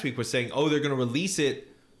last week was saying, oh, they're going to release it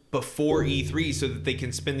before E3 so that they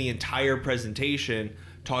can spend the entire presentation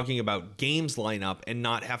talking about games lineup and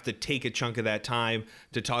not have to take a chunk of that time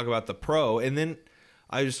to talk about the Pro. And then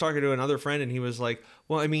I was talking to another friend and he was like,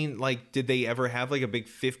 well, I mean, like, did they ever have like a big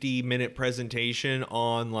 50-minute presentation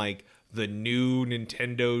on like the new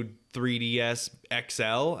Nintendo 3DS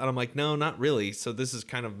XL? And I'm like, no, not really. So this is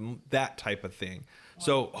kind of that type of thing.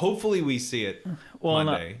 So hopefully we see it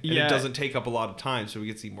Monday. And it doesn't take up a lot of time so we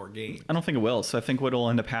can see more games. I don't think it will. So I think what will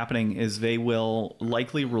end up happening is they will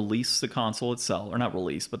likely release the console itself. Or not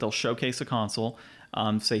release, but they'll showcase a console.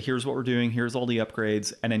 Say, here's what we're doing. Here's all the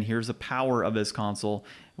upgrades. And then here's the power of this console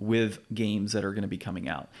with games that are going to be coming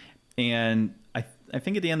out. And I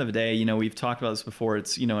think at the end of the day, we've talked about this before.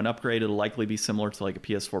 It's, an upgrade. It'll likely be similar to like a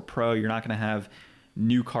PS4 Pro. You're not going to have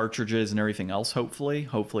new cartridges and everything else, hopefully.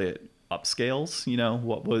 Hopefully it upscales,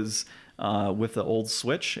 what was with the old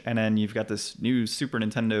Switch. And then you've got this new Super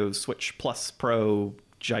Nintendo Switch Plus Pro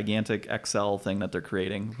gigantic XL thing that they're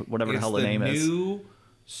creating, whatever the hell the name is. New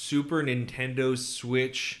Super Nintendo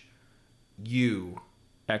Switch U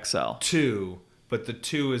XL 2, but the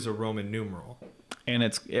 2 is a Roman numeral. And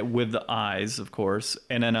it's with the eyes, of course.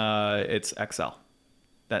 And then it's XL.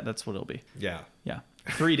 That's what it'll be. Yeah.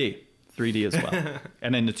 3D as well.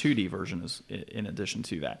 And then the 2D version is in addition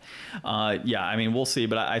to that. I mean, we'll see.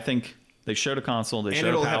 But I think they showed a console. They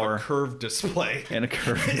showed a power. Have a curved display. And a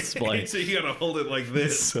curved display. So you got to hold it like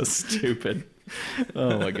this. It's so stupid.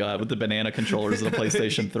 Oh, my God. With the banana controllers of the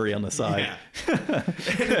PlayStation 3 on the side. Yeah.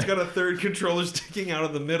 And it's got a third controller sticking out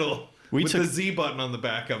of the middle. With the Z button on the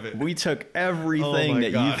back of it. We took everything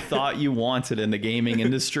that you thought you wanted in the gaming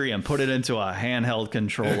industry and put it into a handheld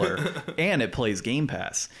controller. And it plays Game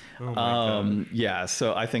Pass. Oh my God. Yeah,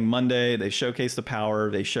 so I think Monday they showcase the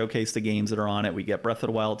power. They showcase the games that are on it. We get Breath of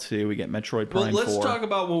the Wild 2. We get Metroid Prime 4. Well, let's talk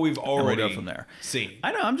about what we've already we'll go from there. seen.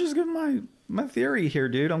 I know. I'm just giving my theory here,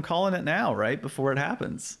 dude. I'm calling it now, right? Before it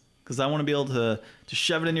happens. Because I want to be able to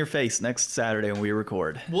shove it in your face next Saturday when we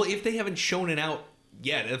record. Well, if they haven't shown it out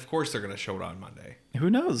yet, of course they're going to show it on Monday. Who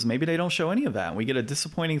knows? Maybe they don't show any of that. We get a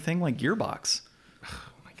disappointing thing like Gearbox. Oh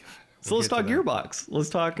my God. So let's talk Gearbox. Let's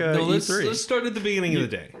talk E3. E3. Let's start at the beginning of the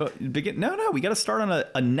day. No. We got to start on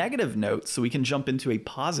a negative note so we can jump into a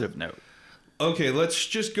positive note. Okay, let's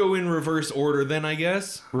just go in reverse order then, I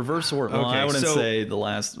guess. Reverse order. Well, I wouldn't say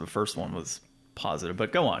the first one was positive,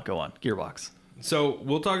 but go on. Gearbox. So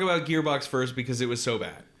we'll talk about Gearbox first because it was so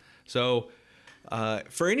bad. So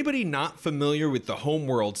for anybody not familiar with the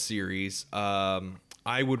Homeworld series,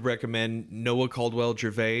 I would recommend Noah Caldwell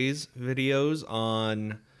Gervais videos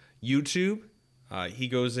on YouTube. He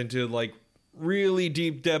goes into like really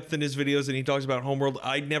deep depth in his videos and he talks about Homeworld.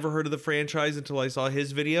 I'd never heard of the franchise until I saw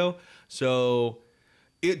his video. So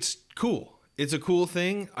it's cool. It's a cool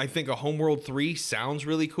thing. I think a Homeworld 3 sounds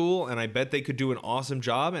really cool and I bet they could do an awesome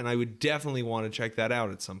job and I would definitely want to check that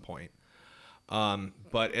out at some point.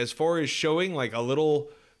 But as far as showing like a little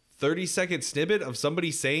 30-second snippet of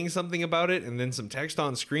somebody saying something about it and then some text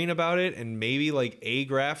on screen about it and maybe like a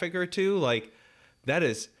graphic or two, like that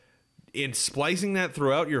is in splicing that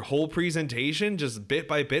throughout your whole presentation, just bit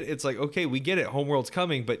by bit, it's like, okay, we get it. Homeworld's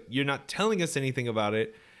coming, but you're not telling us anything about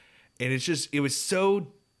it. And it was so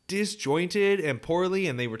disjointed and poorly.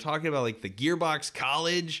 And they were talking about like the Gearbox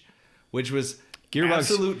College, which was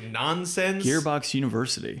absolute nonsense. Gearbox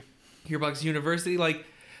University, like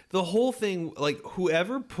the whole thing, like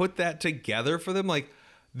whoever put that together for them, like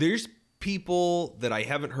there's people that I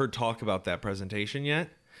haven't heard talk about that presentation yet.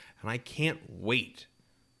 And I can't wait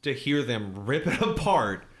to hear them rip it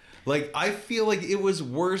apart. Like I feel like it was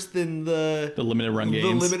worse than the limited run games.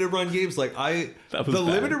 The limited run games, like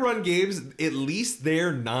limited run games, at least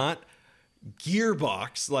they're not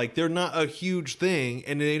Gearbox. Like they're not a huge thing,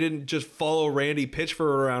 and they didn't just follow Randy Pitchford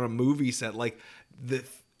around a movie set. Like the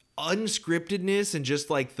unscriptedness and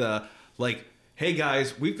just like the hey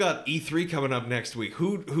guys, we've got E3 coming up next week.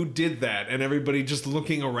 Who did that? And everybody just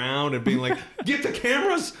looking around and being like, get the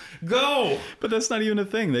cameras, go. But that's not even a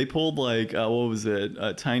thing. They pulled like what was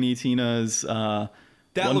it? Tiny Tina's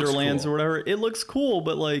Wonderlands cool. or whatever. It looks cool,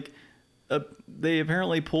 but like they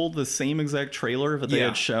apparently pulled the same exact trailer that they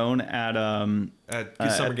had shown at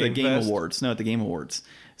the Game Awards. No, at the Game Awards.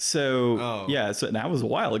 So so that was a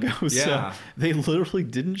while ago. So they literally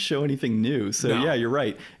didn't show anything new. So yeah, you're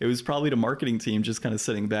right. It was probably the marketing team just kind of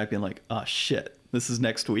sitting back being like, oh shit, this is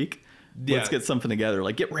next week. Let's get something together.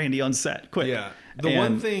 Like, get Randy on set quick. Yeah.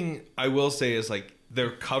 One thing I will say is like their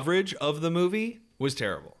coverage of the movie was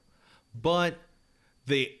terrible, but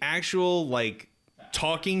the actual like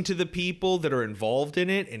talking to the people that are involved in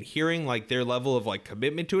it and hearing like their level of like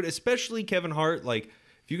commitment to it, especially Kevin Hart, like.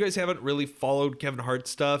 If you guys haven't really followed Kevin Hart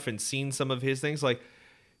stuff and seen some of his things, like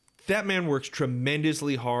that man works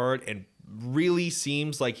tremendously hard and really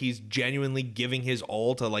seems like he's genuinely giving his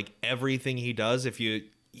all to like everything he does. If you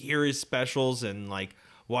hear his specials and like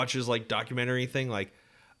watch his like documentary thing, like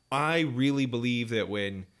I really believe that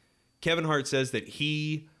when Kevin Hart says that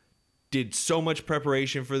he did so much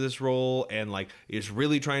preparation for this role and like is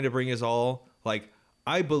really trying to bring his all, like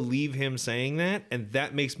I believe him saying that, and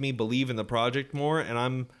that makes me believe in the project more.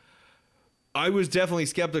 And I was definitely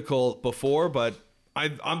skeptical before, but I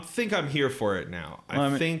think I'm here for it now.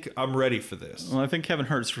 I think I'm ready for this. Well, I think Kevin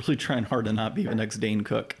Hart's really trying hard to not be the next Dane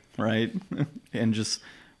Cook, right? And just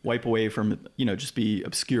wipe away from, just be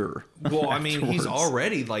obscure. Well, I mean, he's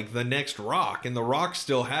already like the next Rock, and the Rock's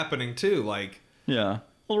still happening too. Like, yeah.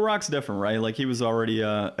 Well, the Rock's different, right? Like he was already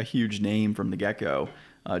a huge name from the get-go.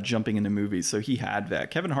 Jumping into movies, so he had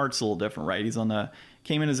that. Kevin Hart's a little different, right? He's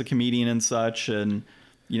came in as a comedian and such, and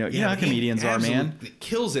you know how comedians are, man.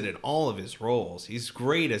 Kills it in all of his roles. He's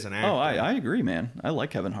great as an actor. Oh, I agree, man. I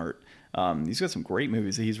like Kevin Hart. He's got some great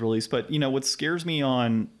movies that he's released, but what scares me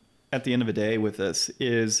at the end of the day with this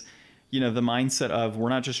is the mindset of we're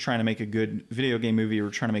not just trying to make a good video game movie,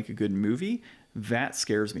 we're trying to make a good movie. That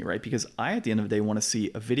scares me, right? Because I, at the end of the day, want to see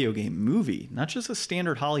a video game movie, not just a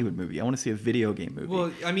standard Hollywood movie. I want to see a video game movie. Well,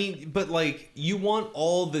 I mean, but like you want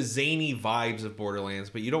all the zany vibes of Borderlands,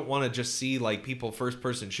 but you don't want to just see like people first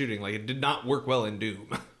person shooting. Like it did not work well in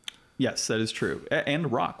Doom. Yes, that is true. And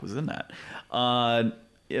Rock was in that.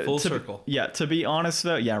 Full circle. Yeah, to be honest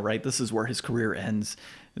though, yeah, right. This is where his career ends.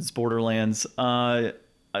 It's Borderlands. Here's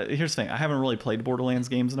the thing. I haven't really played Borderlands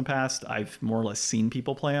games in the past. I've more or less seen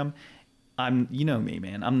people play them. You know me,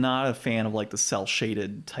 man. I'm not a fan of like the cell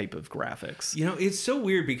shaded type of graphics. It's so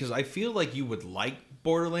weird because I feel like you would like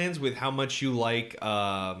Borderlands with how much you like.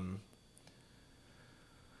 Oh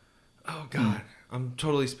God, I'm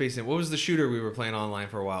totally spacing. What was the shooter we were playing online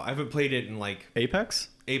for a while? I haven't played it in like Apex.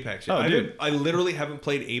 Yeah. Oh, dude. I literally haven't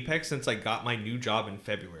played Apex since I got my new job in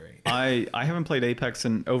February. I haven't played Apex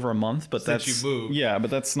in over a month, but since you moved. Yeah, but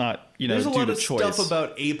that's not There's a lot of choice. stuff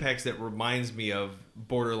about Apex that reminds me of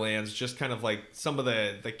Borderlands, just kind of like some of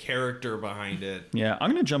the character behind it. Yeah, I'm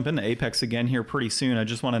gonna jump into Apex again here pretty soon. I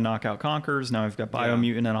just want to knock out Conquerors. Now I've got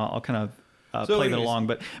Biomutant, and I'll kind of play that along.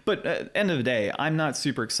 But at the end of the day, I'm not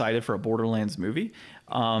super excited for a Borderlands movie.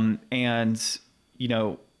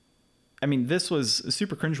 I mean, this was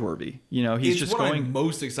super cringeworthy. He's just going. I'm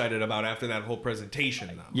most excited about after that whole presentation,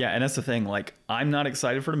 though. Yeah, and that's the thing. Like, I'm not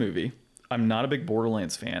excited for the movie. I'm not a big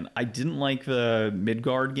Borderlands fan. I didn't like the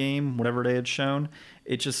Midgard game, whatever they had shown.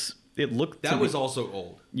 It looked. That was also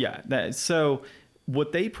old. Yeah. So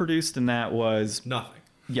what they produced in that was nothing.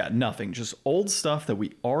 Yeah, nothing. Just old stuff that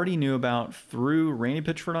we already knew about. Threw Randy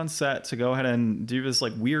Pitchford on set to go ahead and do this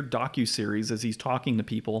like weird docu-series as he's talking to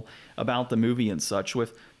people about the movie and such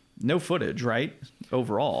with no footage, right?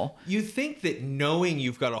 Overall. You think that knowing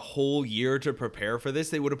you've got a whole year to prepare for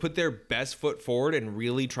this, they would have put their best foot forward and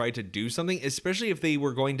really tried to do something, especially if they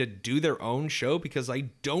were going to do their own show, because I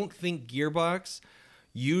don't think Gearbox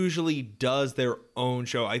usually does their own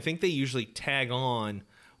show. I think they usually tag on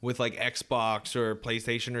with like Xbox or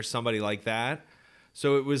PlayStation or somebody like that.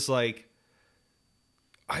 So it was like,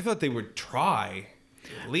 I thought they would try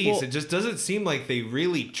at least. Well, it just doesn't seem like they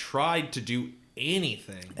really tried to do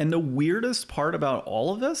anything. And the weirdest part about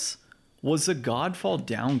all of this was the Godfall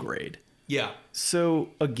downgrade. Yeah. So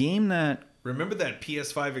a game that... Remember that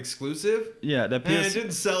PS5 exclusive? Yeah, that it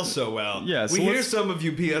didn't sell so well. Yeah, so we hear some of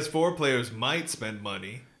you PS4 players might spend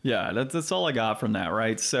money. Yeah, that's all I got from that,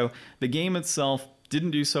 right? So the game itself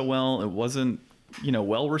didn't do so well. It wasn't,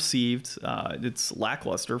 well received. It's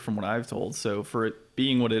lackluster from what I've told. So for it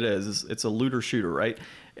being what it is, it's a looter shooter, right?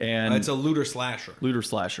 And it's a looter slasher. Looter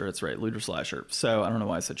slasher, that's right, looter slasher. So I don't know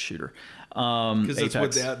why I said shooter. Because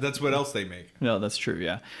that's what else they make. No, that's true.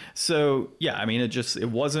 Yeah. So yeah, I mean, it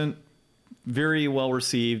wasn't very well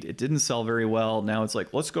received. It didn't sell very well. Now it's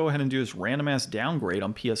like, let's go ahead and do this random ass downgrade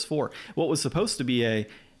on PS4. What was supposed to be a,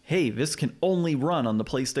 hey, this can only run on the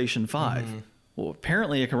PlayStation 5. Well,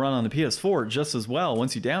 apparently it can run on the PS4 just as well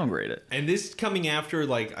once you downgrade it. And this coming after,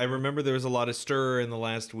 like, I remember there was a lot of stir in the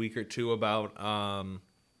last week or two about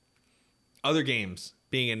other games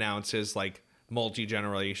being announced as, like,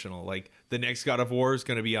 multi-generational. Like, the next God of War is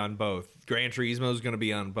going to be on both. Gran Turismo is going to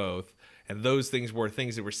be on both. And those things were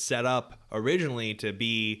things that were set up originally to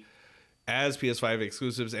be as PS5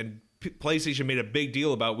 exclusives. And PlayStation made a big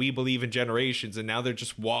deal about, we believe in generations. And now they're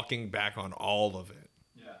just walking back on all of it.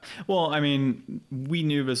 Well, I mean, we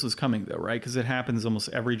knew this was coming, though, right? Because it happens almost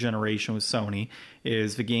every generation with Sony,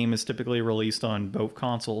 is the game is typically released on both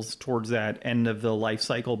consoles towards that end of the life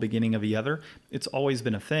cycle, beginning of the other. It's always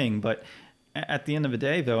been a thing. But at the end of the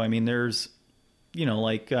day, though, I mean, there's, you know,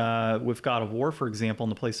 like with God of War, for example, on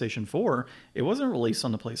the PlayStation 4, it wasn't released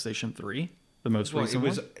on the PlayStation 3, the most recent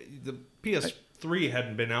one. The PS3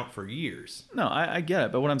 hadn't been out for years. No, I get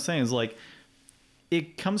it. But what I'm saying is, like,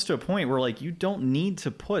 it comes to a point where, like, you don't need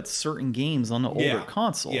to put certain games on the older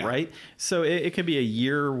console, right? So it could be a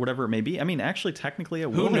year, whatever it may be. I mean, actually, technically, it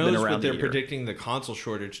will have been around. Who knows what they're predicting the console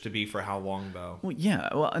shortage to be for how long, though? Well, yeah.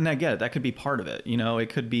 Well, and I get it. That could be part of it. You know, it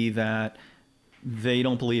could be that they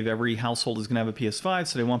don't believe every household is going to have a PS5,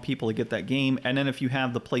 so they want people to get that game. And then if you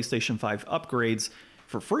have the PlayStation 5 upgrades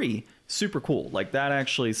for free, super cool. Like, that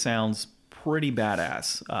actually sounds pretty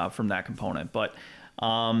badass from that component. But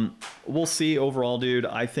we'll see overall, dude.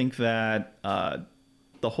 I think that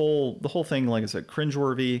the whole thing, like I said,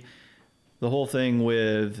 cringeworthy. The whole thing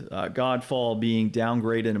with Godfall being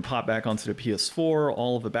downgraded and popped back onto the PS4,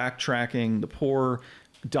 all of the backtracking, the poor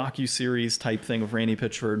docu-series type thing with Randy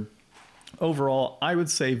Pitchford. Overall, I would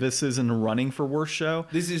say this isn't running for worst show.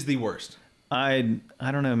 This is the worst. I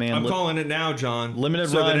don't know, man. I'm calling it now, John. Limited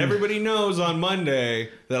so run. that everybody knows on Monday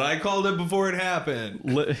that I called it before it happened.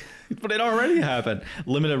 But it already happened.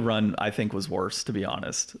 Limited run, I think, was worse, to be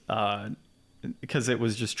honest, because it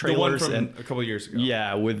was just trailers. The one from a couple of years ago.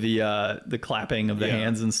 Yeah, with the clapping of the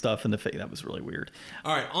hands and stuff and the face. That was really weird.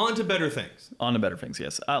 All right, on to better things. On to better things,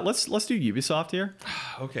 yes. Let's do Ubisoft here.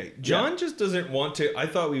 Okay, John just doesn't want to. I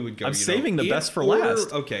thought we would go. I'm saving the best for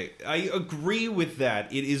last. Okay, I agree with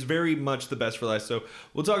that. It is very much the best for last. So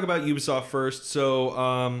we'll talk about Ubisoft first. So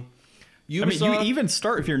Ubisoft. I mean, you even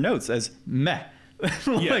start with your notes as meh.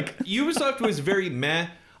 Ubisoft was very meh.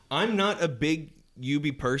 I'm not a big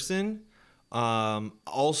Ubi person.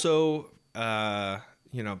 Also,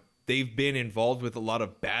 you know, they've been involved with a lot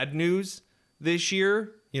of bad news this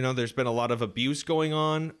year. You know, there's been a lot of abuse going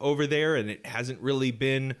on over there, and it hasn't really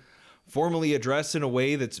been formally addressed in a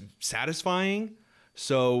way that's satisfying.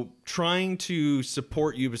 So trying to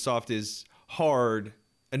support Ubisoft is hard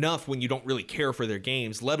enough when you don't really care for their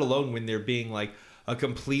games, let alone when they're being like a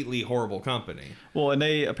completely horrible company. Well, and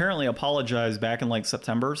they apparently apologized back in like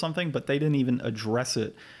September or something, but they didn't even address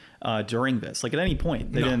it during this. Like, at any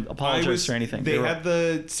point, they didn't apologize for anything. They had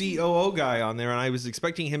the COO guy on there, and I was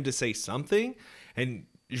expecting him to say something, and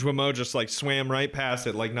Joimo just like swam right past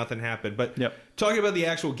it like nothing happened. But talking about the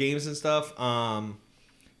actual games and stuff,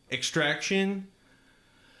 Extraction,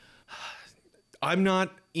 I'm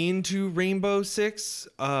not into Rainbow Six.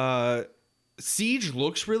 Siege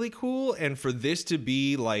looks really cool, and for this to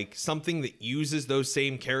be like something that uses those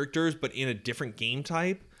same characters but in a different game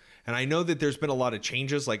type, and I know that there's been a lot of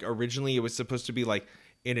changes. Like, originally it was supposed to be like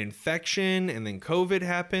an infection, and then COVID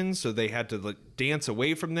happened, so they had to like dance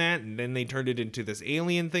away from that, and then they turned it into this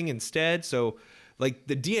alien thing instead. So like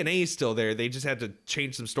the DNA is still there, they just had to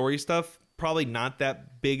change some story stuff. Probably not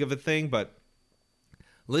that big of a thing, but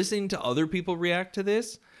listening to other people react to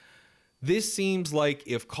this seems like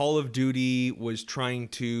if Call of Duty was trying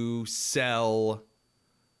to sell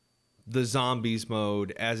the zombies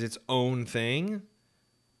mode as its own thing,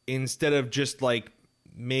 instead of just like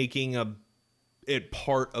making it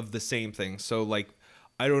part of the same thing. So like,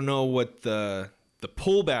 I don't know what the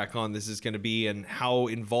pullback on this is going to be and how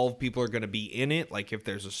involved people are going to be in it. Like, if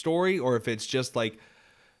there's a story, or if it's just like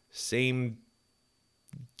same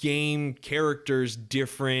game characters,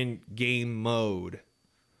 different game mode.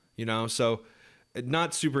 You know, so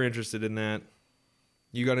not super interested in that.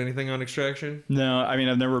 You got anything on Extraction? No, I mean,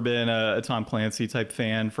 I've never been a Tom Clancy type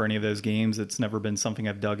fan for any of those games. It's never been something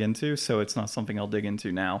I've dug into, so it's not something I'll dig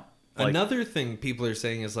into now. Like, another thing people are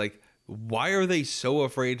saying is like, why are they so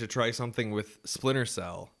afraid to try something with Splinter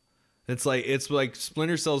Cell? It's like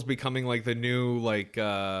Splinter Cell's becoming like the new like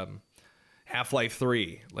Half-Life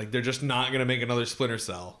 3. Like, they're just not going to make another Splinter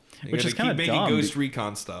Cell. Which is kind of making dumb. Ghost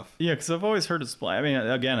Recon stuff. Yeah, because I've always heard it's. I mean,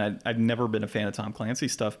 again, I've never been a fan of Tom Clancy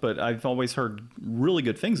stuff, but I've always heard really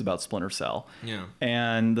good things about Splinter Cell. Yeah.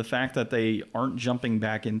 And the fact that they aren't jumping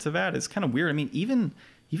back into that is kind of weird. I mean, even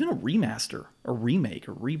a remaster, a remake,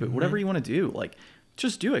 or reboot, whatever you want to do, like,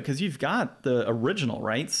 just do it because you've got the original,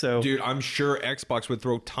 right? So, dude, I'm sure Xbox would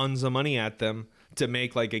throw tons of money at them to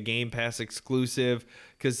make like a Game Pass exclusive.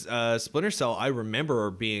 Because Splinter Cell, I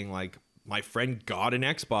remember being like, my friend got an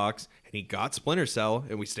Xbox and he got Splinter Cell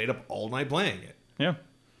and we stayed up all night playing it. Yeah.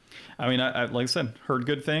 I mean, I like I said, heard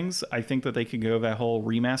good things. I think that they could go that whole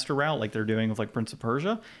remaster route like they're doing with like Prince of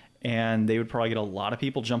Persia, and they would probably get a lot of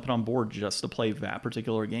people jumping on board just to play that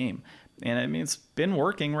particular game. And I mean, it's been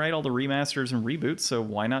working, right? All the remasters and reboots, so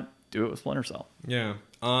why not do it with Splinter Cell? Yeah.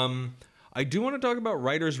 I do want to talk about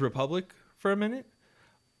Riders Republic for a minute.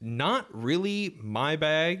 Not really my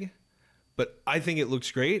bag, but I think it looks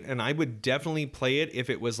great, and I would definitely play it if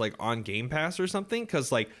it was like on Game Pass or something,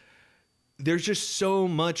 because like there's just so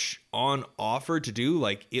much on offer to do.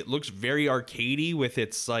 Like, it looks very arcadey with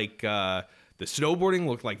its like the snowboarding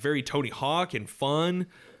looked like very Tony Hawk and fun.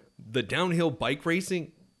 The downhill bike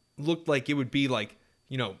racing looked like it would be like,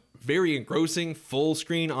 you know, very engrossing, full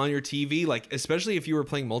screen on your TV, like especially if you were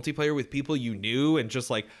playing multiplayer with people you knew and just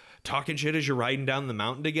like talking shit as you're riding down the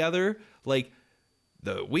mountain together. Like,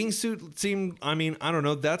 the wingsuit seemed, I mean, I don't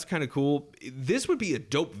know, that's kind of cool. This would be a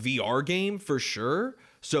dope VR game for sure.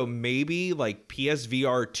 So maybe like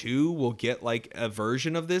PSVR 2 will get like a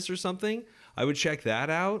version of this or something. I would check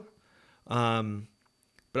that out. But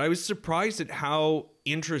I was surprised at how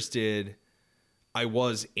interested I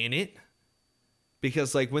was in it.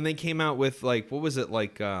 Because like when they came out with like, what was it,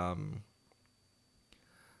 like the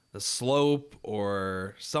Slope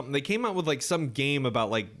or something. They came out with like some game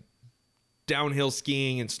about like downhill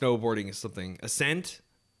skiing and snowboarding or something. Ascent?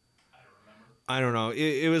 I don't know.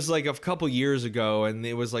 It was like a couple years ago, and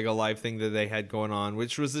it was like a live thing that they had going on,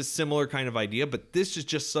 which was a similar kind of idea, but this is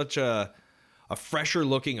just such a fresher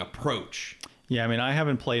looking approach. Yeah, I mean, I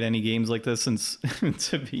haven't played any games like this since,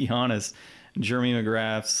 to be honest, Jeremy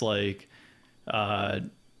McGrath's like,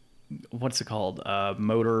 what's it called?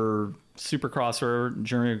 Motor Supercross, or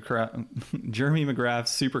Jeremy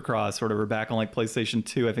McGrath's Supercross, or whatever, back on like PlayStation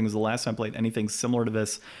 2. I think was the last time I played anything similar to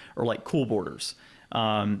this, or like Cool Borders.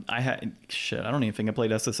 I don't even think I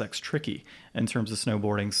played SSX Tricky in terms of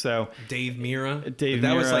snowboarding. So Dave Mira,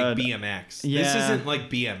 that was like BMX. Yeah. This isn't like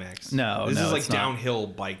BMX. No, this is like it's downhill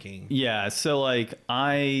biking. Yeah, so like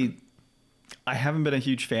I haven't been a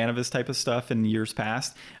huge fan of this type of stuff in years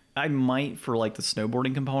past. I might, for like the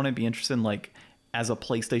snowboarding component, be interested in like as a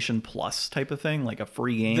PlayStation Plus type of thing, like a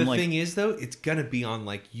free game. The thing is, though, it's gonna be on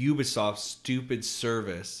like Ubisoft's stupid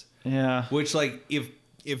service. Yeah. Which, like,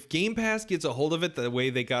 if Game Pass gets a hold of it the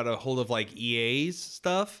way they got a hold of like EA's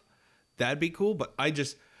stuff, that'd be cool. But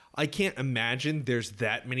I can't imagine there's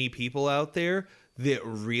that many people out there that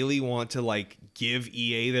really want to like give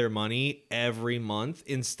EA their money every month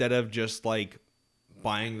instead of just like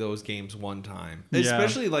buying those games one time. Yeah.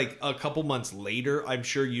 Especially like a couple months later, I'm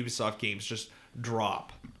sure Ubisoft games just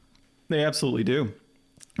drop. They absolutely do.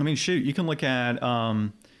 I mean, shoot, you can look at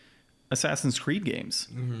Assassin's Creed games.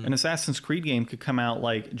 Mm-hmm. An Assassin's Creed game could come out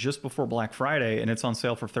like just before Black Friday, and it's on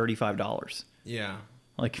sale for $35. Yeah.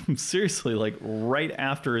 Like, seriously, like right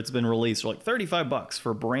after it's been released, like $35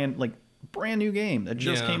 for a brand new game that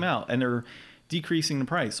just came out, and they're decreasing the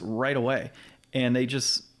price right away. And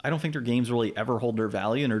I don't think their games really ever hold their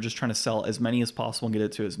value, and they're just trying to sell as many as possible and get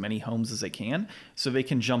it to as many homes as they can, so they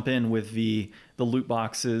can jump in with the loot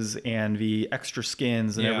boxes and the extra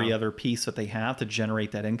skins and every other piece that they have to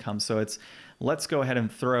generate that income. So it's, let's go ahead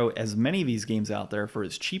and throw as many of these games out there for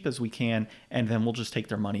as cheap as we can, and then we'll just take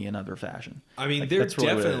their money in other fashion. I mean, like, they're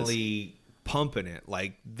definitely pumping it.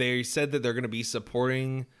 Like, they said that they're going to be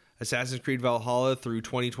supporting Assassin's Creed Valhalla through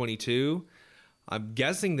 2022. I'm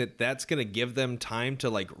guessing that that's going to give them time to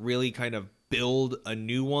like really kind of build a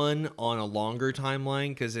new one on a longer timeline,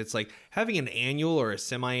 because it's like having an annual or a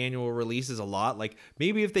semi-annual release is a lot. Like,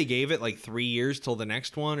 maybe if they gave it like 3 years till the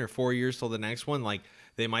next one or 4 years till the next one, like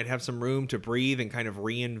they might have some room to breathe and kind of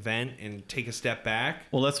reinvent and take a step back.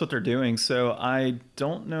 Well, that's what they're doing. So I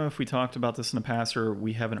don't know if we talked about this in the past or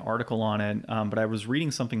we have an article on it, but I was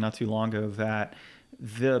reading something not too long ago that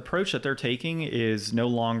the approach that they're taking is no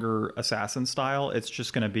longer Assassin style. It's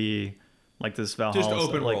just going to be like this Valhalla just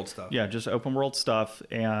open world like, stuff. Yeah, just open world stuff.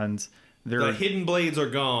 And the hidden blades are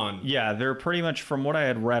gone. Yeah, they're pretty much, from what I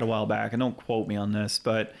had read a while back, and don't quote me on this,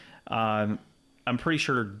 but I'm pretty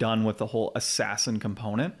sure they're done with the whole assassin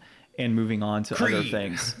component. and moving on to Creed. other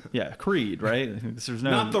things. Yeah, Creed, right? There's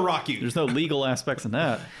no Not The Rocky. There's no legal aspects in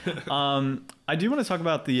that. I do want to talk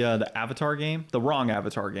about the Avatar game, the wrong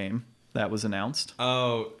Avatar game that was announced.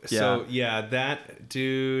 Oh, so yeah, that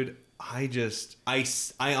dude. I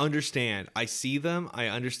understand. I see them. I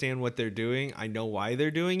understand what they're doing. I know why they're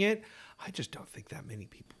doing it. I just don't think that many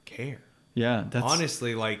people care. Yeah, that's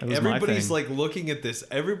honestly, like, that was my everybody's thing. like looking at this.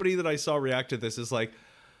 Everybody that I saw react to this is like,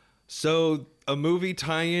 so a movie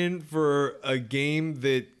tie-in for a game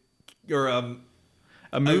that, or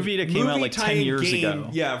a movie that came out like 10 tie-in years game, ago.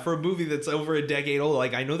 Yeah, for a movie that's over a decade old.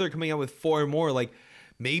 Like, I know they're coming out with 4 more. Like,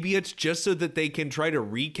 maybe it's just so that they can try to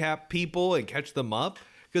recap people and catch them up.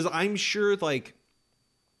 Because I'm sure, like,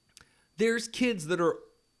 there's kids that are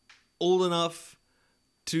old enough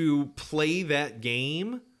to play that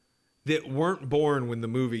game that weren't born when the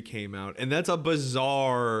movie came out. And that's a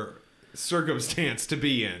bizarre circumstance to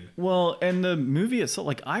be in. Well, and the movie itself,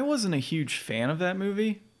 like, I wasn't a huge fan of that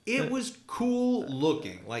movie. It was cool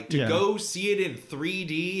looking. Like, to go see it in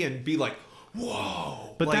 3D and be like,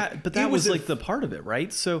 whoa. But like, that was like the part of it,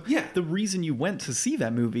 right? So yeah, the reason you went to see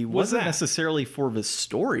that movie wasn't necessarily for the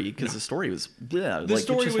story, because the story was the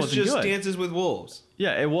story was just good. Dances with Wolves.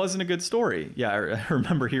 Yeah, it wasn't a good story. Yeah, I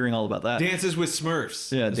remember hearing all about that. Dances with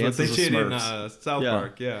Smurfs. Yeah, Dances Dances what they with did Smurfs. in South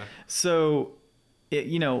Park. Yeah. So,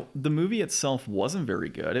 the movie itself wasn't very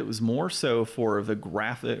good. It was more so for the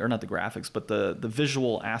graphic, or not the graphics, but the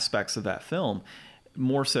visual aspects of that film,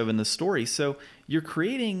 more so in the story. So you're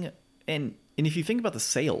creating, and if you think about the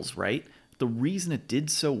sales, right? The reason it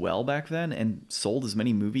did so well back then and sold as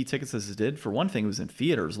many movie tickets as it did, for one thing, it was in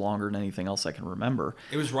theaters longer than anything else I can remember.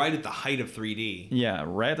 It was right at the height of 3D. Yeah,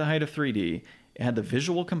 right at the height of 3D. It had the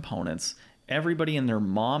visual components. Everybody and their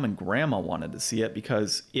mom and grandma wanted to see it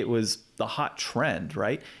because it was the hot trend,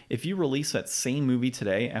 right? If you release that same movie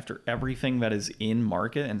today after everything that is in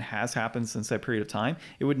market and has happened since that period of time,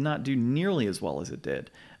 it would not do nearly as well as it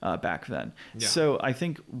did back then. Yeah. So I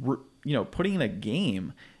think, putting in a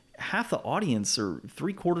game, half the audience or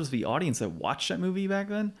 3/4 of the audience that watched that movie back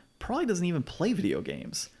then probably doesn't even play video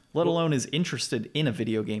games, let alone is interested in a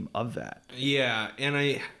video game of that. Yeah, and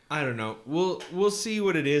I don't know. We'll see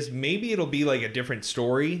what it is. Maybe it'll be like a different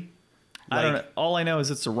story. I don't know. All I know is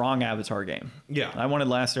it's the wrong Avatar game. Yeah. I wanted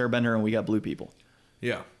Last Airbender and we got blue people.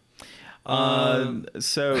 Yeah.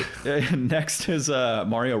 So next is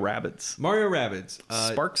Mario Rabbids. Mario Rabbids.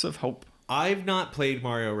 Sparks of Hope. I've not played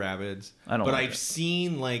Mario Rabbids, but I've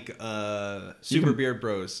seen Super Beard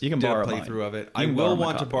Bros. You can borrow a playthrough of it. I will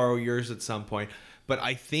want to borrow yours at some point, but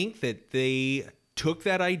I think that they took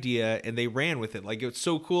that idea and they ran with it. Like, it's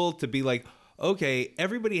so cool to be like, okay,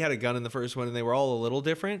 everybody had a gun in the first one and they were all a little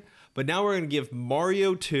different, but now we're going to give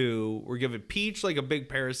Mario 2, we're giving Peach like a big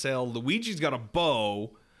parasail, Luigi's got a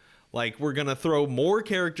bow, like, we're going to throw more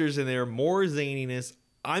characters in there, more zaniness.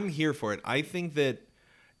 I'm here for it. I think that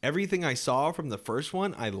everything I saw from the first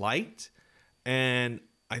one, I liked, and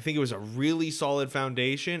I think it was a really solid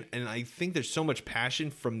foundation, and I think there's so much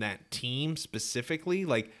passion from that team specifically.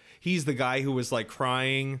 Like, he's the guy who was, like,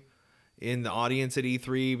 crying in the audience at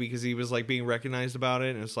E3 because he was, like, being recognized about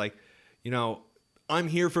it, and it's like, I'm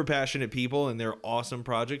here for passionate people, and they're awesome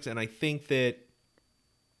projects, and I think that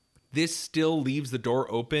this still leaves the door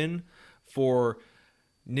open for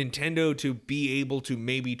Nintendo to be able to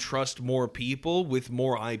maybe trust more people with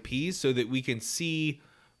more IPs so that we can see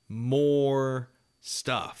more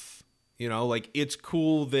stuff. Like, it's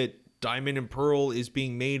cool that Diamond and Pearl is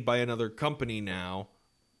being made by another company now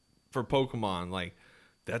for Pokemon. Like,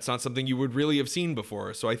 that's not something you would really have seen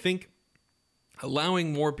before. So I think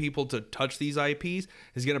allowing more people to touch these IPs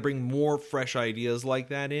is going to bring more fresh ideas like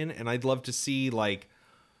that in. And I'd love to see like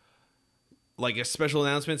a special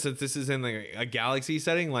announcement, since this is in a Galaxy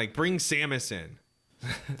setting, like, bring Samus in.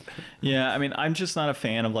 Yeah, I mean, I'm just not a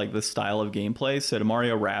fan of like the style of gameplay. So to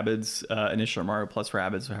Mario Rabbids, initial Mario Plus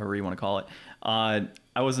Rabbids, however you want to call it, I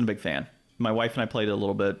wasn't a big fan. My wife and I played it a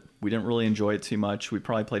little bit. We didn't really enjoy it too much. We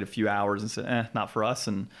probably played a few hours and said, not for us,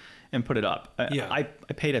 and put it up. Yeah. I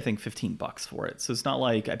paid, I think, $15 for it. So it's not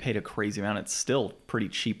like I paid a crazy amount. It's still pretty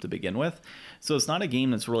cheap to begin with. So it's not a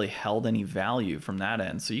game that's really held any value from that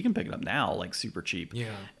end. So you can pick it up now, like, super cheap.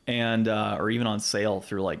 Yeah. And, or even on sale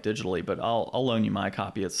through like digitally, but I'll loan you my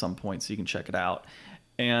copy at some point so you can check it out.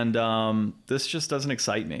 And this just doesn't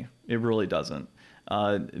excite me. It really doesn't.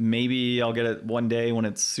 Maybe I'll get it one day when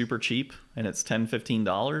it's super cheap and it's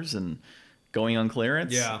 $10-15 and going on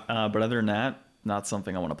clearance. Yeah. But other than that, not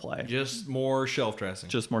something I want to play. Just more shelf dressing.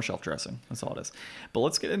 Just more shelf dressing. That's all it is. But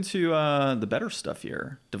let's get into the better stuff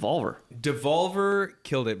here. Devolver. Devolver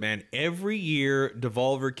killed it, man. Every year,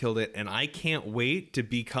 Devolver killed it, and I can't wait to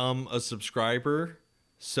become a subscriber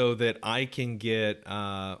so that I can get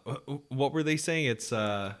what were they saying? It's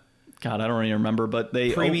God, I don't even remember, but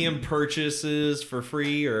they premium purchases for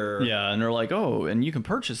free, or yeah, and they're like, oh, and you can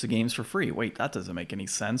purchase the games for free. Wait, that doesn't make any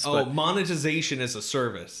sense. Oh, but monetization as a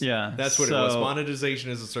service. Yeah, that's what it was. Monetization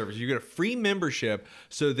as a service. You get a free membership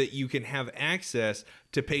so that you can have access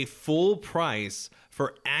to pay full price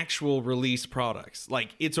for actual release products.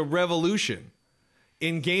 Like, it's a revolution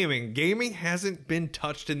in gaming. Gaming hasn't been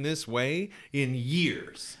touched in this way in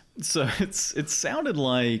years. So it sounded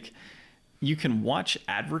like you can watch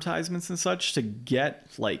advertisements and such to get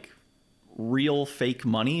like real fake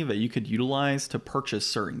money that you could utilize to purchase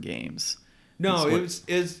certain games. No,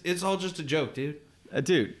 it's all just a joke, dude.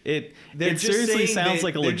 Dude, it seriously sounds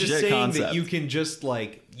like a legit concept. That you can just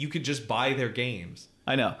you could just buy their games.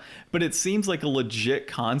 I know, but it seems like a legit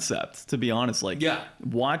concept, to be honest. Like, yeah,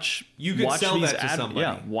 watch sell that to somebody.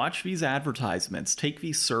 Yeah, watch these advertisements, take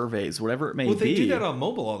these surveys, whatever it may be. Well, they do that on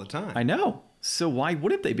mobile all the time. I know. So why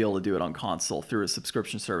wouldn't they be able to do it on console through a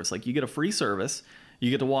subscription service? Like, you get a free service,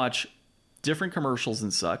 you get to watch different commercials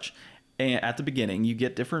and such, and at the beginning you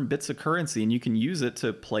get different bits of currency and you can use it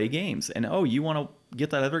to play games. And oh, you want to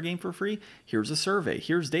get that other game for free? Here's a survey,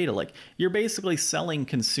 here's data. Like, you're basically selling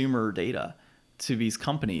consumer data to these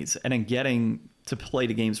companies and then getting to play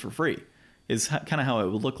the games for free is kind of how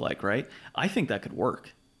it would look like, right? I think that could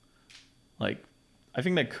work. Like, I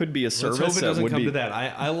think that could be a service. Let's hope it doesn't come to that.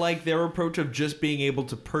 I like their approach of just being able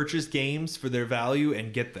to purchase games for their value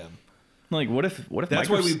and get them. Like, what if that's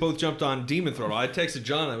why we both jumped on Demon Throttle. I texted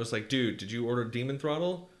John. I was like, dude, did you order Demon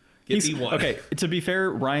Throttle? Get me one. Okay, to be fair,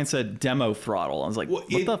 Ryan said demo throttle. I was like, what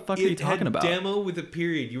the fuck are you talking about? Demo with a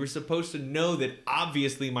period. You were supposed to know that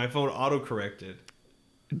obviously my phone auto-corrected.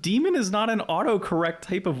 Demon is not an autocorrect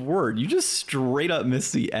type of word. You just straight up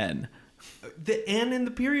miss the N. The N and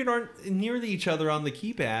the period aren't near each other on the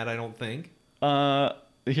keypad, I don't think.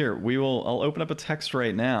 Here, I'll open up a text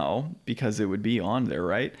right now because it would be on there,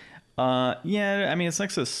 right? Yeah, I mean, it's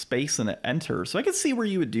next to a space and an enter. So I could see where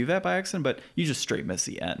you would do that by accident, but you just straight miss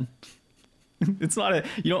the N. It's not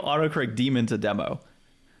you don't autocorrect Demon to demo.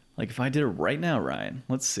 Like, if I did it right now, Ryan,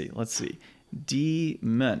 let's see.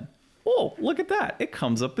 Demon. Oh, look at that. It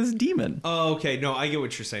comes up as Demon. Oh, okay. No, I get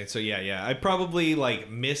what you're saying. So, yeah. I probably,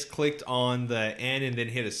 misclicked on the N and then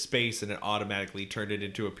hit a space, and it automatically turned it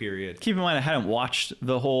into a period. Keep in mind, I hadn't watched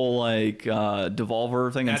the whole,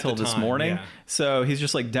 Devolver thing until this morning. Yeah. So he's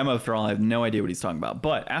just like, demo thrall. I have no idea what he's talking about.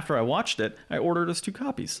 But after I watched it, I ordered us 2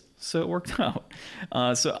 copies. So it worked out.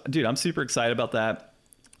 So, dude, I'm super excited about that.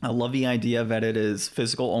 I love the idea that it is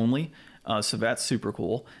physical only. So that's super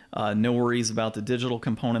cool. No worries about the digital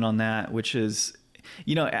component on that, which is,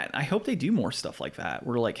 I hope they do more stuff like that.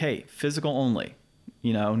 We're like, hey, physical only,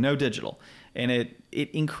 no digital. And it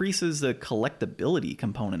increases the collectability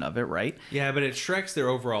component of it, right? Yeah, but it shrekks their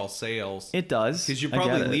overall sales. It does. Because you're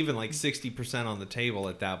probably leaving 60% on the table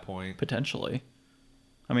at that point. Potentially.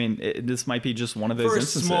 I mean, this might be just one of those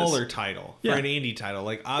instances. For a smaller title. Yeah. For an indie title.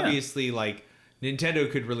 Obviously, Nintendo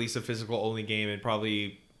could release a physical only game and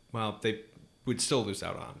probably... Well, they would still lose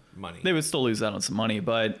out on money. They would still lose out on some money.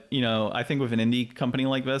 But, I think with an indie company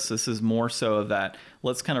like this is more so of that,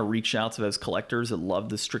 let's kind of reach out to those collectors that love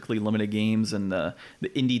the strictly limited games and the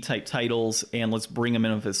indie type titles. And let's bring them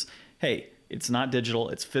in with this, hey, it's not digital.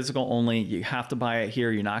 It's physical only. You have to buy it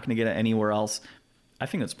here. You're not going to get it anywhere else. I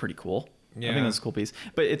think that's pretty cool. Yeah. I think that's a cool piece.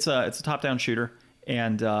 But it's a top-down shooter,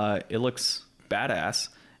 and it looks badass.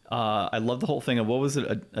 I love the whole thing of, what was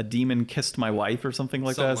it? A demon kissed my wife or something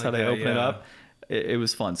like that. That's how they open it up. It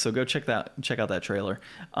was fun. So go check out that trailer.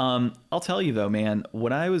 I'll tell you though, man,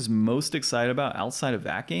 what I was most excited about outside of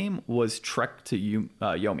that game was Trek to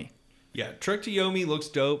Yomi. Yeah, Trek to Yomi looks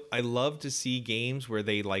dope. I love to see games where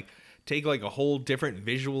they take a whole different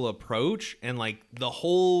visual approach, and the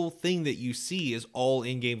whole thing that you see is all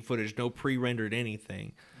in-game footage, no pre-rendered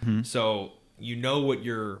anything. Mm-hmm. So what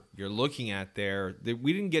you're looking at there.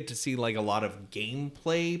 We didn't get to see a lot of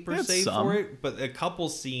gameplay per se for it, but a couple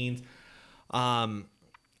scenes.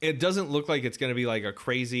 It doesn't look like it's going to be a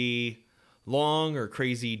crazy long or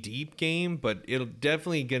crazy deep game, but it'll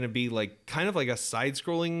definitely going to be kind of like a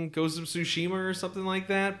side-scrolling Ghost of Tsushima or something like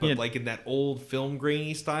that, but in that old film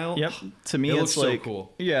grainy style. Yep. To me, it's so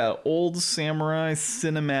cool. Yeah, old samurai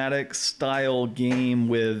cinematic style game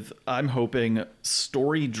with, I'm hoping,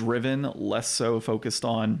 story-driven, less so focused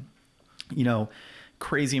on,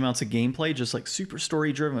 crazy amounts of gameplay, just super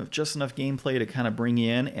story driven with just enough gameplay to kind of bring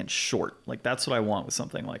you in, and short. That's what I want with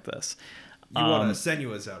something like this. You want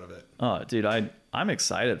Senua's out of it. Oh, dude, I'm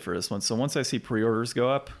excited for this one. So once I see pre-orders go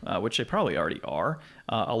up, which they probably already are,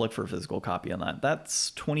 I'll look for a physical copy on that.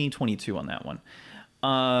 That's 2022 on that one.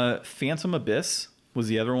 Phantom Abyss was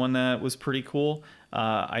the other one that was pretty cool.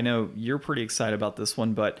 I know you're pretty excited about this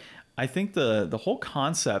one, but I think the whole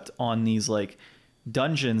concept on these like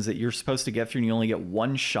dungeons that you're supposed to get through and you only get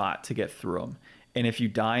one shot to get through them. And if you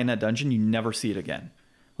die in that dungeon, you never see it again.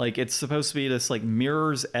 Like it's supposed to be this like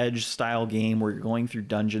Mirror's Edge style game where you're going through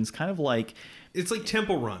dungeons, kind of like it's like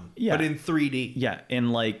Temple Run, yeah, but in 3D. Yeah,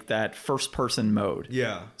 in like that first person mode.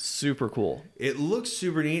 Yeah. Super cool. It looks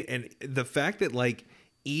super neat, and the fact that like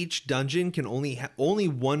each dungeon can only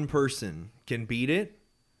one person can beat it,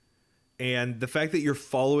 and the fact that you're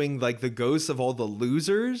following like the ghosts of all the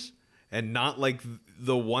losers and not like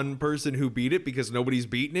the one person who beat it because nobody's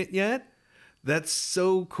beaten it yet. That's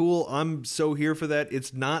so cool. I'm so here for that.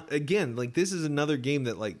 It's not, again, like this is another game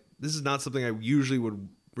that like, this is not something I usually would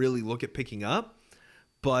really look at picking up,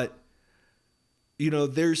 but you know,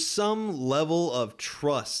 there's some level of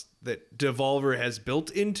trust that Devolver has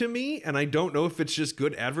built into me. And I don't know if it's just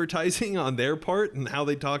good advertising on their part and how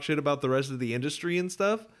they talk shit about the rest of the industry and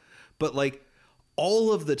stuff. But like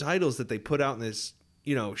all of the titles that they put out in this,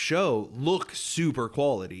 you know, show look super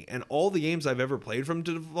quality, and all the games I've ever played from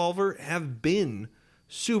Devolver have been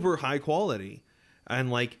super high quality, and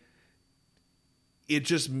like it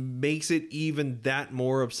just makes it even that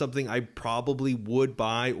more of something I probably would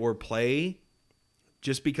buy or play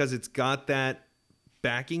just because it's got that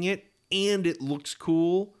backing it and it looks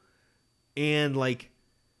cool. And like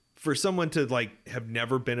for someone to like have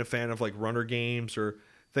never been a fan of like runner games or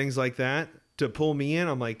things like that to pull me in,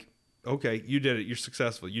 I'm like, okay, you did it. You're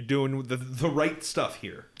successful. You're doing the right stuff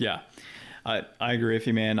here. Yeah, I agree with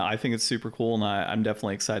you, man. I think it's super cool, and I'm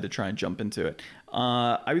definitely excited to try and jump into it.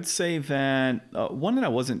 I would say that one that I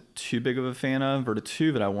wasn't too big of a fan of, or the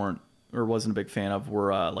two that I wasn't a big fan of,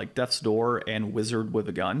 were like Death's Door and Wizard with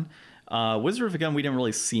a Gun. Wizard with a Gun, we didn't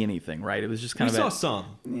really see anything, right? It was just kind of... We saw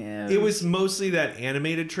some. Yeah, it was mostly that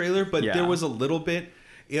animated trailer, but there was a little bit...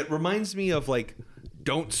 It reminds me of like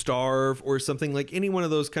Don't Starve or something, like any one of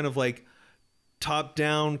those kind of like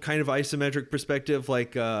top-down kind of isometric perspective,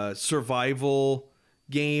 like survival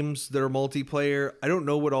games that are multiplayer. I don't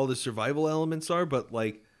know what all the survival elements are, but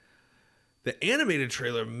like the animated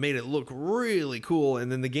trailer made it look really cool, and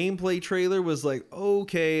then the gameplay trailer was like,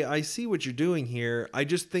 okay, I see what you're doing here. I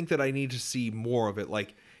just think that I need to see more of it.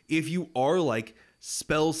 Like if you are like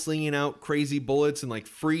spell slinging out crazy bullets and like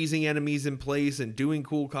freezing enemies in place and doing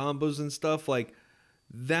cool combos and stuff, like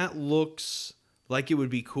that looks like it would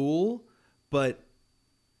be cool. But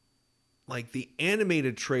like the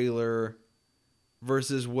animated trailer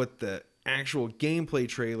versus what the actual gameplay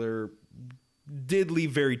trailer did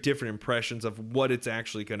leave very different impressions of what it's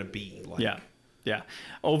actually going to be like. Yeah.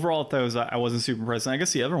 Overall, those I wasn't super impressed. And I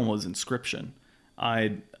guess the other one was Inscription.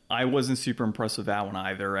 I wasn't super impressed with that one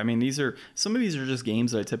either. I mean, some of these are just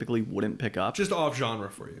games that I typically wouldn't pick up. Just off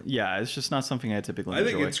genre for you. Yeah, it's just not something I typically enjoy.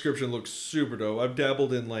 I think Inscription looks super dope. I've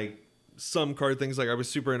dabbled in like some card things. Like I was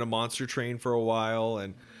super into Monster Train for a while,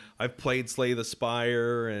 and I've played Slay the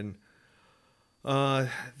Spire, and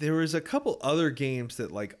there was a couple other games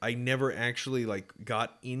that like I never actually like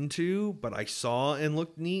got into, but I saw and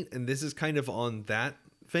looked neat. And this is kind of on that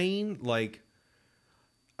vein. Like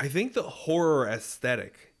I think the horror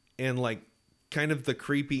aesthetic and like kind of the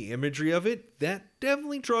creepy imagery of it, that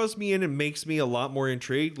definitely draws me in and makes me a lot more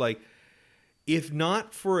intrigued. Like if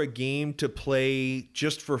not for a game to play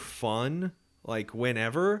just for fun, like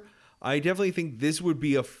whenever, I definitely think this would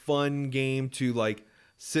be a fun game to like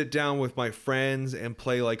sit down with my friends and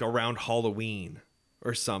play like around Halloween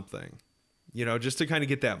or something, you know, just to kind of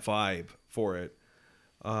get that vibe for it.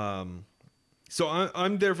 So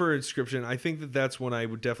I'm there for Inscription. I think that that's one I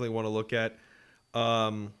would definitely want to look at.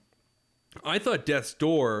 I thought Death's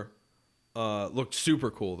Door looked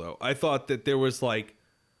super cool, though. I thought that there was like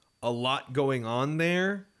a lot going on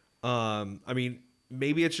there. I mean,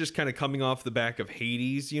 maybe it's just kind of coming off the back of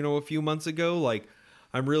Hades, you know, a few months ago. Like,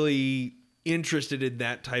 I'm really interested in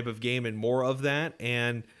that type of game and more of that.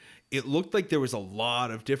 And it looked like there was a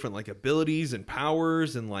lot of different like abilities and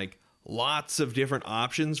powers and like lots of different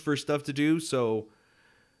options for stuff to do. So,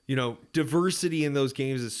 you know, diversity in those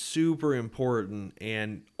games is super important,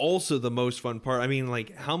 and also the most fun part. I mean,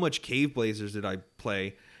 like, how much Cave Blazers did I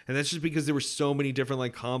play? And that's just because there were so many different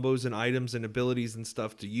like combos and items and abilities and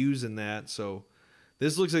stuff to use in that. So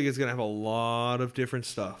this looks like it's going to have a lot of different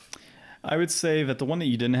stuff. I would say that the one that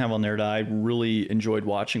you didn't have on there that I really enjoyed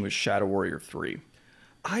watching was Shadow Warrior 3.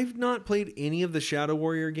 I've not played any of the Shadow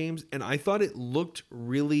Warrior games, and I thought it looked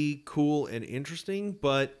really cool and interesting,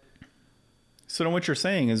 but... So then what you're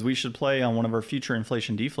saying is we should play on one of our future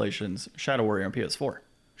inflation deflations, Shadow Warrior on PS4.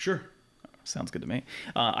 Sure. Sounds good to me.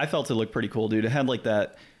 I felt it looked pretty cool, dude. It had like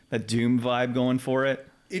that Doom vibe going for it.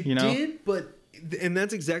 It you know? did, but And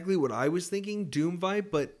that's exactly what I was thinking, Doom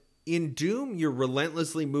vibe, but in Doom, you're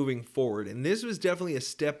relentlessly moving forward. And this was definitely a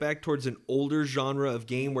step back towards an older genre of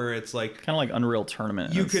game where it's like... kind of like Unreal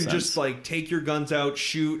Tournament. You can just like take your guns out,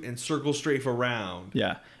 shoot, and circle strafe around.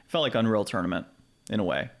 Yeah. It felt like Unreal Tournament in a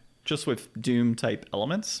way. Just with Doom type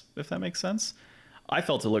elements, if that makes sense. I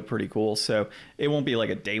felt it looked pretty cool. So it won't be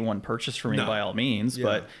like a day one purchase for me by all means.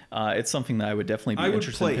 Yeah. But it's something that I would definitely be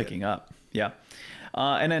interested in picking up. Yeah.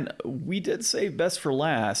 And then we did save best for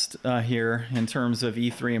last here in terms of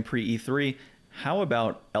E3 and pre-E3. How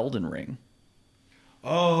about Elden Ring?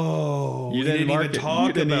 Oh, you didn't even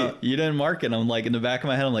talk about. You didn't mark it. I'm like in the back of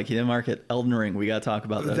my head. I'm like, he didn't mark it. Elden Ring. We got to talk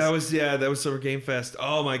about this. That was Summer Game Fest.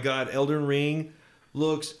 Oh my God, Elden Ring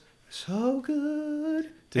looks so good.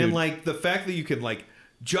 Dude. And like the fact that you can like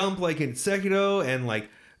jump like in Sekiro, and like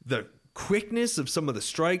the quickness of some of the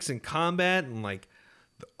strikes in combat, and like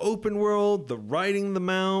the open world, the riding the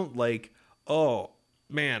mount, like, oh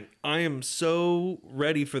man, I am so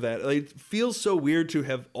ready for that. Like, it feels so weird to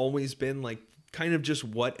have always been like kind of just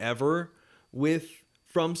whatever with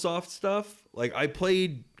FromSoft stuff. Like I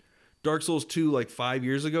played Dark Souls 2 like 5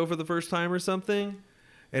 years ago for the first time or something,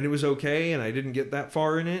 and it was okay, and I didn't get that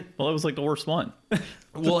far in it. Well, it was like the worst one.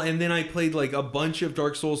 Well, and then I played like a bunch of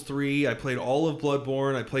Dark Souls 3. I played all of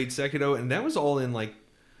Bloodborne. I played Sekiro, and that was all in like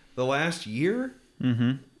the last year.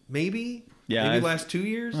 Mm-hmm. Maybe? Yeah. Maybe last 2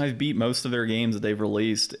 years? I've beat most of their games that they've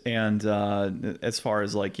released. And as far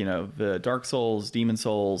as like, you know, the Dark Souls, Demon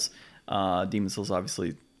Souls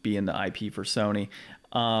obviously being the IP for Sony,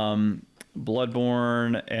 Bloodborne,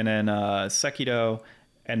 and then Sekiro,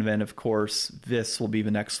 and then of course this will be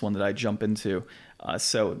the next one that I jump into.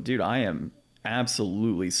 So dude, I am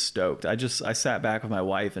absolutely stoked. I sat back with my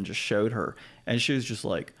wife and just showed her, and she was just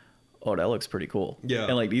like, oh, that looks pretty cool. Yeah.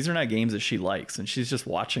 And like, these are not games that she likes, and she's just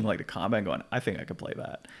watching like the combat and going, I think I could play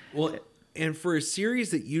that. Well, and for a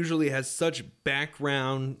series that usually has such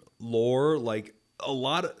background lore, like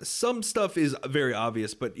some stuff is very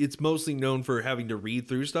obvious, but it's mostly known for having to read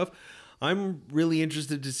through stuff. I'm really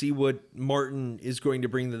interested to see what Martin is going to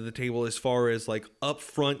bring to the table as far as like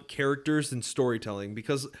upfront characters and storytelling,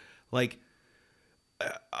 because like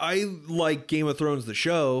I like Game of Thrones, the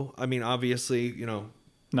show. I mean, obviously, you know,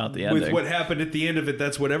 not the ending. With what happened at the end of it,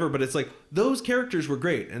 that's whatever. But it's like those characters were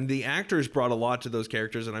great, and the actors brought a lot to those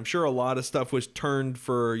characters, and I'm sure a lot of stuff was turned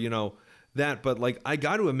for, you know, that. But like, I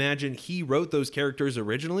got to imagine he wrote those characters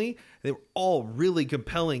originally. They were all really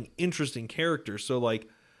compelling, interesting characters. So like,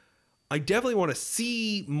 I definitely want to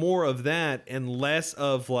see more of that and less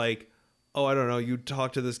of like, oh, I don't know, you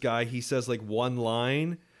talk to this guy, he says like one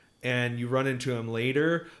line and you run into him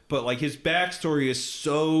later, but like his backstory is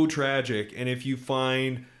so tragic, and if you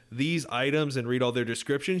find these items and read all their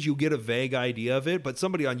descriptions, you'll get a vague idea of it. But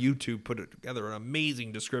somebody on YouTube put it together, an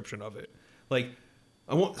amazing description of it. Like,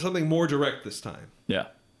 I want something more direct this time. Yeah.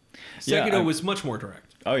 Sekiro was much more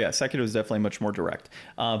direct. Oh yeah, Sekiro is definitely much more direct.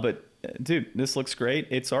 But dude, this looks great.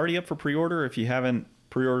 It's already up for pre-order. If you haven't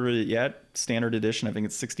pre-ordered it yet, standard edition, I think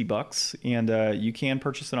it's $60, and you can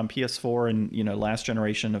purchase it on PS4 and, you know, last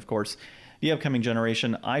generation, of course, the upcoming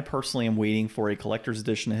generation. I personally am waiting for a collector's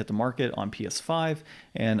edition to hit the market on PS5,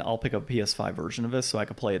 and I'll pick up a PS5 version of this so I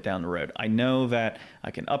can play it down the road. I know that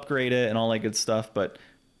I can upgrade it and all that good stuff, but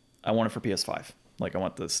I want it for PS5. Like, I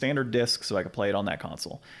want the standard disc so I can play it on that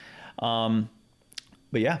console.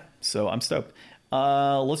 But yeah, so I'm stoked.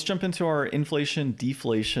 Let's jump into our inflation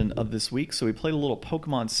deflation of this week. So we played a little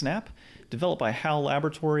Pokemon Snap, developed by HAL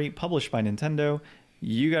Laboratory, published by Nintendo.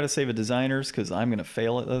 You got to say the designers, because I'm going to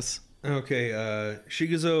fail at this. Okay,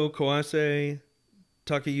 Shigezo Kawase,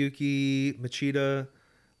 Takayuki Machida,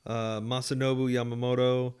 Masanobu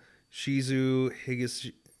Yamamoto, Shizu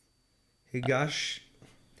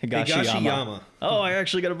Higashiyama. Oh, I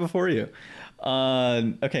actually got it before you.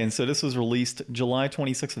 Okay, and so this was released July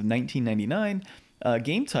 26th of 1999.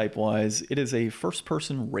 Game type-wise, it is a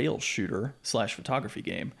first-person rail shooter / photography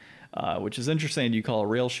game, which is interesting. You call it a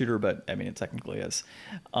rail shooter, but I mean, it technically is.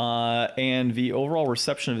 And the overall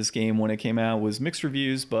reception of this game when it came out was mixed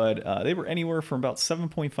reviews, but they were anywhere from about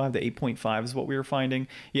 7.5 to 8.5 is what we were finding.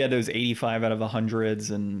 You had those 85 out of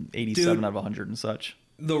 100s and 87 out of 100 and such.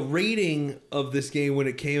 The rating of this game when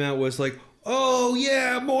it came out was like, oh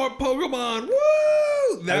yeah, more Pokemon,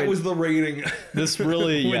 woo! That was the rating. This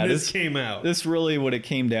really, when this came out. This really, what it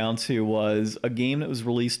came down to was a game that was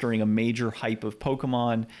released during a major hype of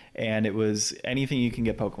Pokemon, and it was anything you can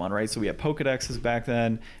get Pokemon, right? So we had Pokedexes back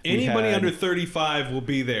then. Anybody under 35 will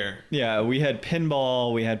be there. Yeah, we had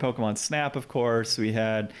Pinball, we had Pokemon Snap, of course, we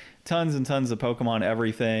had tons and tons of Pokemon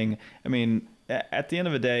everything. I mean, at the end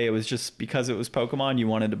of the day, it was just because it was Pokemon, you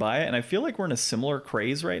wanted to buy it. And I feel like we're in a similar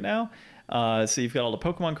craze right now. So you've got all the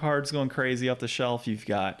Pokemon cards going crazy off the shelf. You've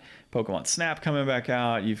got Pokemon Snap coming back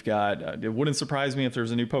out. You've got, it wouldn't surprise me if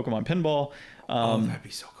there's a new Pokemon Pinball. That'd be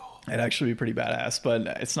so cool. It'd actually be pretty badass, but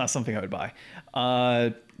it's not something I would buy.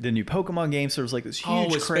 The new Pokemon game, so there's like this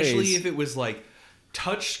huge especially craze. if it was like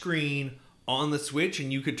touchscreen on the Switch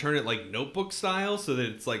and you could turn it like notebook style so that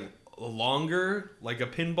it's like longer, like a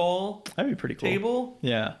pinball That'd be pretty cool. table.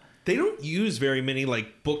 Yeah. They don't use very many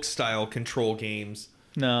like book style control games.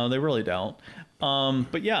 No, they really don't.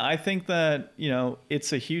 But yeah, I think that, you know,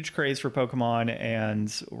 it's a huge craze for Pokemon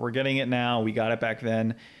and we're getting it now. We got it back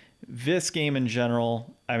then. This game in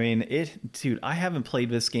general, I mean, dude, I haven't played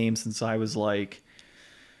this game since I was like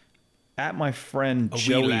at my friend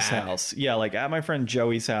Joey's house. Yeah, like at my friend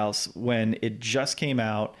Joey's house when it just came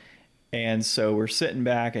out. And so we're sitting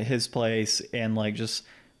back at his place and like just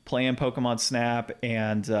playing Pokemon Snap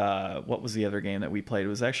and what was the other game that we played? It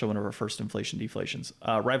was actually one of our first deflations.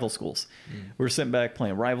 Rival Schools. We were sitting back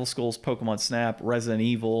playing Rival Schools, Pokemon Snap, Resident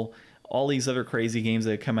Evil, all these other crazy games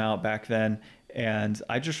that had come out back then. And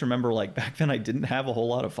I just remember like back then I didn't have a whole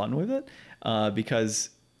lot of fun with it because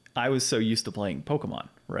I was so used to playing Pokemon,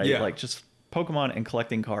 right? Yeah. Like just Pokemon and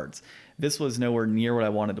collecting cards. This was nowhere near what I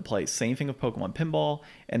wanted to play. Same thing with Pokemon Pinball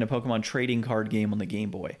and a Pokemon trading card game on the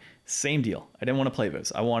Game Boy. Same deal. I didn't want to play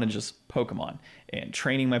those. I wanted just Pokemon and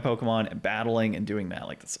training my Pokemon and battling and doing that.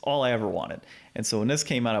 Like that's all I ever wanted. And so when this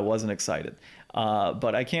came out, I wasn't excited.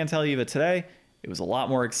 But I can tell you that today it was a lot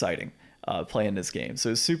more exciting playing this game.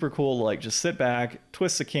 So it's super cool to like just sit back,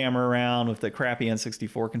 twist the camera around with the crappy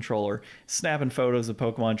N64 controller, snapping photos of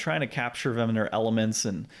Pokemon, trying to capture them in their elements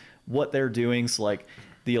and what they're doing. So like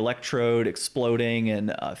the Electrode exploding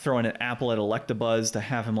and throwing an apple at Electabuzz to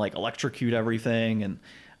have him like electrocute everything. And,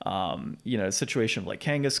 you know, a situation of like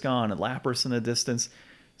Kangaskhan and Lapras in the distance.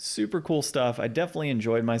 Super cool stuff. I definitely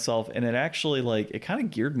enjoyed myself. And it actually like, it kind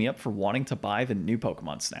of geared me up for wanting to buy the new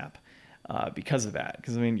Pokemon Snap because of that.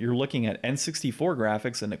 Because I mean, you're looking at N64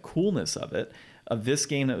 graphics and the coolness of it, of this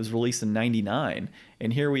game that was released in 99.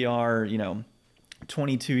 And here we are, you know,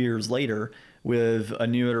 22 years later with a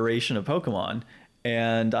new iteration of Pokemon.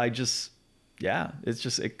 And I just, yeah,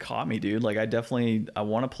 it caught me, dude. Like I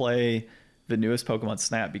want to play the newest Pokemon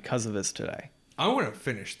Snap because of this today. I want to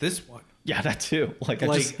finish this one. Yeah, that too. Like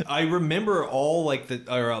I remember all like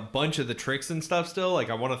a bunch of the tricks and stuff still.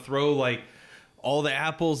 Like I want to throw like all the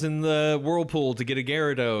apples in the whirlpool to get a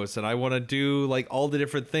Gyarados, and I want to do like all the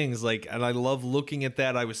different things. Like, and I love looking at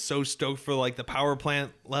that. I was so stoked for like the power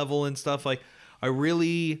plant level and stuff. Like I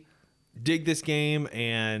really dig this game,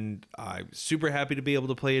 and I'm super happy to be able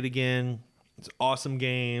to play it again. It's an awesome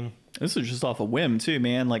game. This was just off a whim too,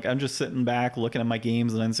 man. Like I'm just sitting back looking at my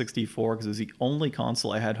games on N64 because it was the only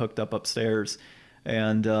console I had hooked up upstairs.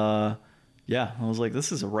 And yeah, I was like,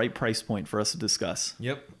 this is a right price point for us to discuss.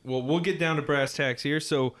 Yep. Well, we'll get down to brass tacks here.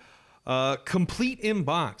 So complete in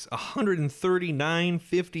box,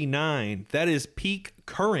 $139.59. That is peak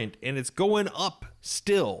current, and it's going up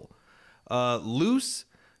still. Loose,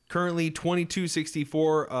 currently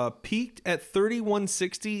 $22.64, peaked at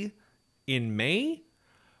 $31.60 in May,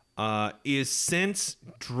 is since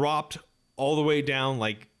dropped all the way down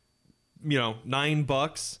like, you know,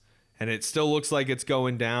 $9, and it still looks like it's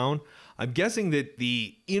going down. I'm guessing that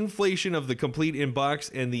the inflation of the complete in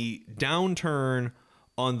box and the downturn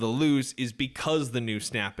on the loose is because the new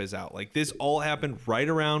Snap is out. Like this all happened right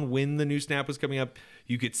around when the new Snap was coming up.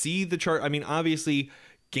 You could see the chart. I mean, obviously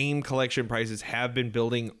game collection prices have been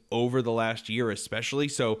building over the last year, especially.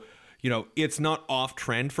 So, you know, it's not off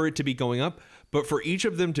trend for it to be going up, but for each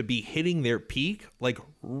of them to be hitting their peak, like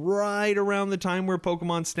right around the time where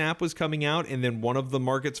Pokemon Snap was coming out and then one of the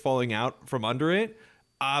markets falling out from under it,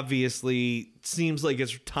 obviously seems like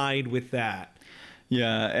it's tied with that.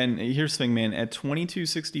 Yeah, and here's the thing, man. At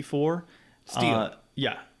 $22.64, steal.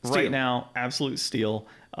 Yeah, steal. Right now, absolute steal.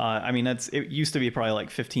 I mean, it used to be probably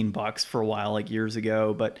like $15 for a while, like years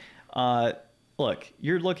ago. But look,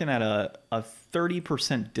 you're looking at a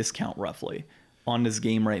 30% discount roughly on this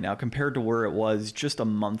game right now compared to where it was just a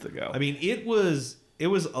month ago. I mean, it was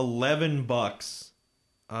 $11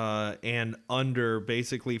 and under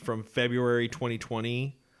basically from February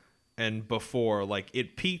 2020 and before. Like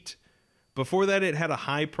it peaked before that. It had a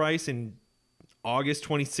high price in August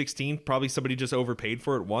 2016. Probably somebody just overpaid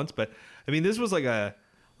for it once, but I mean, this was like a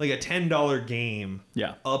 $10 game.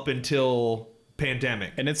 Yeah. Up until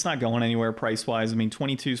pandemic, and it's not going anywhere price wise. I mean,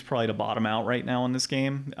 22 is probably to bottom out right now in this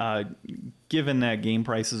game. Given that game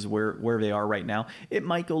prices where they are right now, it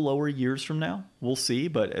might go lower years from now. We'll see.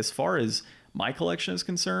 But as far as my collection is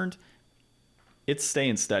concerned, it's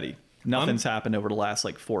staying steady. Nothing's happened over the last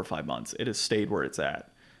like 4 or 5 months. It has stayed where it's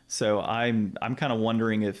at. So I'm kind of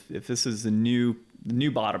wondering if this is the new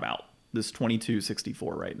bottom out, this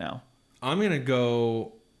 2264 right now. I'm going to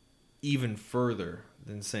go even further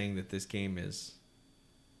than saying that this game is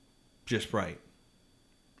just right.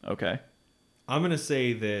 Okay. I'm going to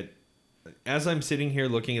say that as I'm sitting here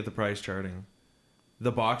looking at the price charting,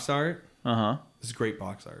 the box art, this is great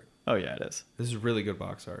box art. Oh yeah, it is. This is really good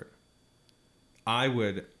box art. I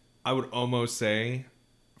would almost say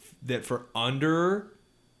that for under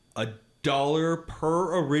 $1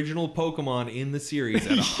 per original Pokemon in the series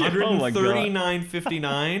at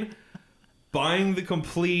 $139.59, buying the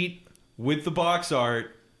complete with the box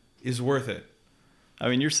art is worth it. I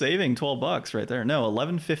mean, you're saving $12 right there. No,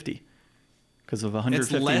 $11.50 because of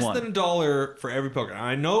 151. It's less than $1 for every Pokemon.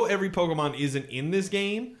 I know every Pokemon isn't in this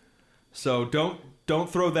game, so don't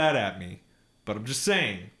throw that at me. But I'm just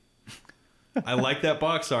saying, I like that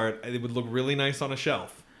box art. It would look really nice on a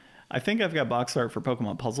shelf. I think I've got box art for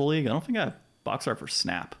Pokemon Puzzle League. I don't think I have box art for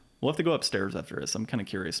Snap. We'll have to go upstairs after this. I'm kind of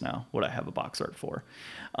curious now what I have a box art for.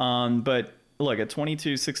 But look, at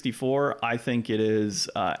 2264, I think it is,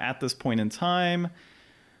 at this point in time,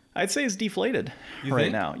 I'd say it's deflated right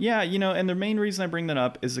now. Yeah, and the main reason I bring that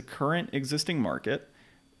up is the current existing market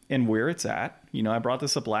and where it's at. I brought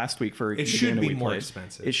this up last week for it should be more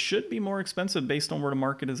expensive. It should be more expensive based on where the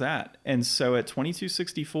market is at. And so at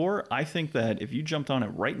 2264, I think that if you jumped on it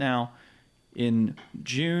right now in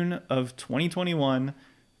June of 2021,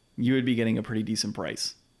 you would be getting a pretty decent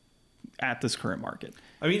price at this current market.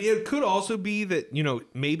 I mean, it could also be that,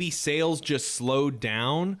 maybe sales just slowed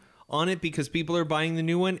down on it because people are buying the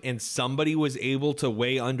new one and somebody was able to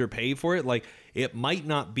way underpay for it. Like, it might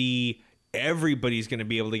not be everybody's going to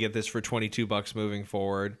be able to get this for $22 moving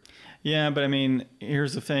forward. Yeah, but I mean,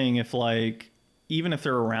 here's the thing. If even if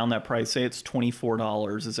they're around that price, say it's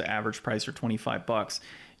 $24 as an average price or $25,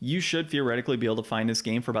 you should theoretically be able to find this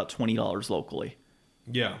game for about $20 locally.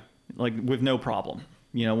 Yeah. Like, with no problem.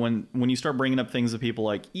 When you start bringing up things of people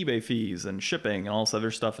like eBay fees and shipping and all this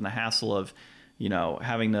other stuff and the hassle of,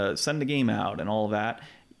 having to send the game out and all of that,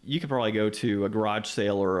 you could probably go to a garage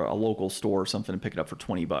sale or a local store or something and pick it up for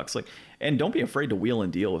 $20. And don't be afraid to wheel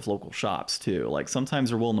and deal with local shops too. Sometimes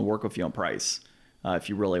they're willing to work with you on price if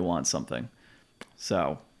you really want something.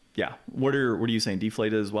 So yeah, what are you saying?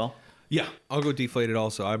 Deflated as well? Yeah, I'll go deflated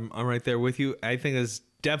also. I'm right there with you. I think it's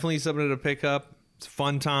definitely something to pick up. It's a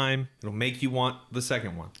fun time. It'll make you want the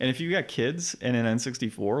second one. And if you got kids and an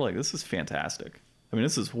N64, this is fantastic. I mean,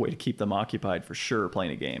 this is a way to keep them occupied for sure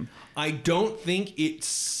playing a game. I don't think it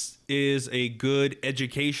is a good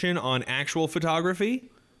education on actual photography.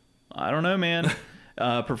 I don't know, man.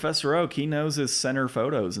 Professor Oak, he knows his center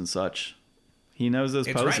photos and such. He knows those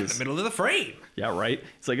poses. It's right in the middle of the frame. Yeah, right.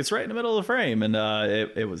 It's right in the middle of the frame. And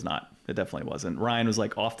it was not. It definitely wasn't. Ryan was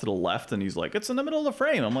off to the left and he's like, it's in the middle of the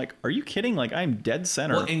frame. I'm like, are you kidding? I'm dead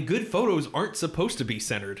center. Well, and good photos aren't supposed to be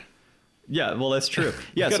centered. Yeah, well, that's true.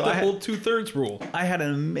 Yeah, you got the whole 2/3 rule. I had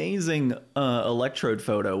an amazing electrode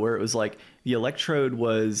photo where it was the electrode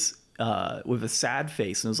was with a sad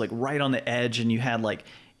face and it was right on the edge, and you had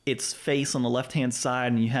its face on the left hand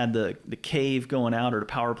side, and you had the cave going out or the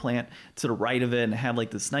power plant to the right of it, and it had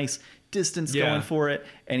this nice distance going for it.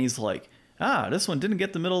 And he's like, this one didn't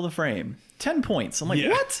get the middle of the frame. 10 points. I'm like,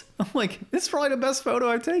 what? I'm like, this is probably the best photo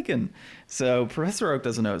I've taken. So Professor Oak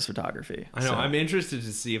doesn't know his photography. I know. So I'm interested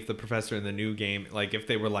to see if the professor in the new game, if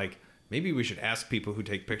they were maybe we should ask people who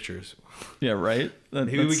take pictures. Yeah, right?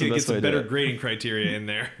 Maybe we could get some better grading criteria in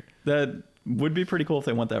there. That would be pretty cool if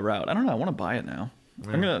they went that route. I don't know. I want to buy it now.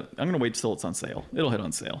 Yeah. I'm gonna wait till it's on sale. It'll hit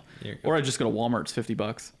on sale. Or I just go to Walmart. It's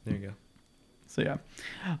 $50. There you go. So yeah.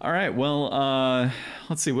 All right. Well,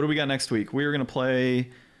 let's see. What do we got next week? We are gonna play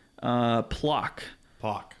Plock.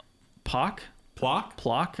 Plock.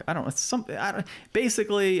 I don't know. It's something.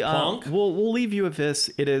 Basically, we'll leave you with this.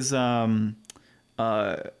 It is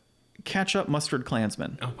Ketchup Mustard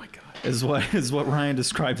Klansman. Oh my god. Is what Ryan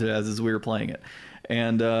described it as we were playing it,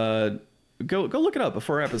 and go look it up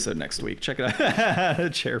before our episode next week. Check it out. A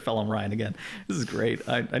chair fell on Ryan again. This is great.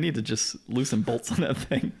 I need to just loosen bolts on that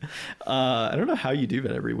thing. I don't know how you do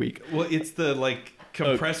that every week. Well, it's the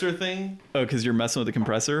compressor thing. Oh, because you're messing with the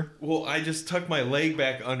compressor? Well, I just tuck my leg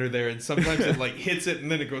back under there, and sometimes it hits it, and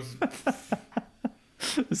then it goes.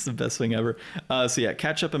 This is the best thing ever. So yeah,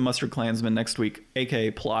 Ketchup and Mustard Klansman next week, aka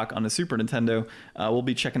Plock on the Super Nintendo. We'll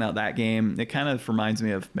be checking out that game. It kind of reminds me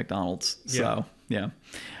of McDonald's. So yeah.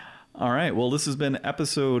 All right. Well, this has been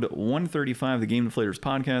episode 135 of the Game Deflators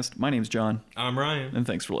podcast. My name's John. I'm Ryan. And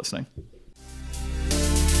thanks for listening.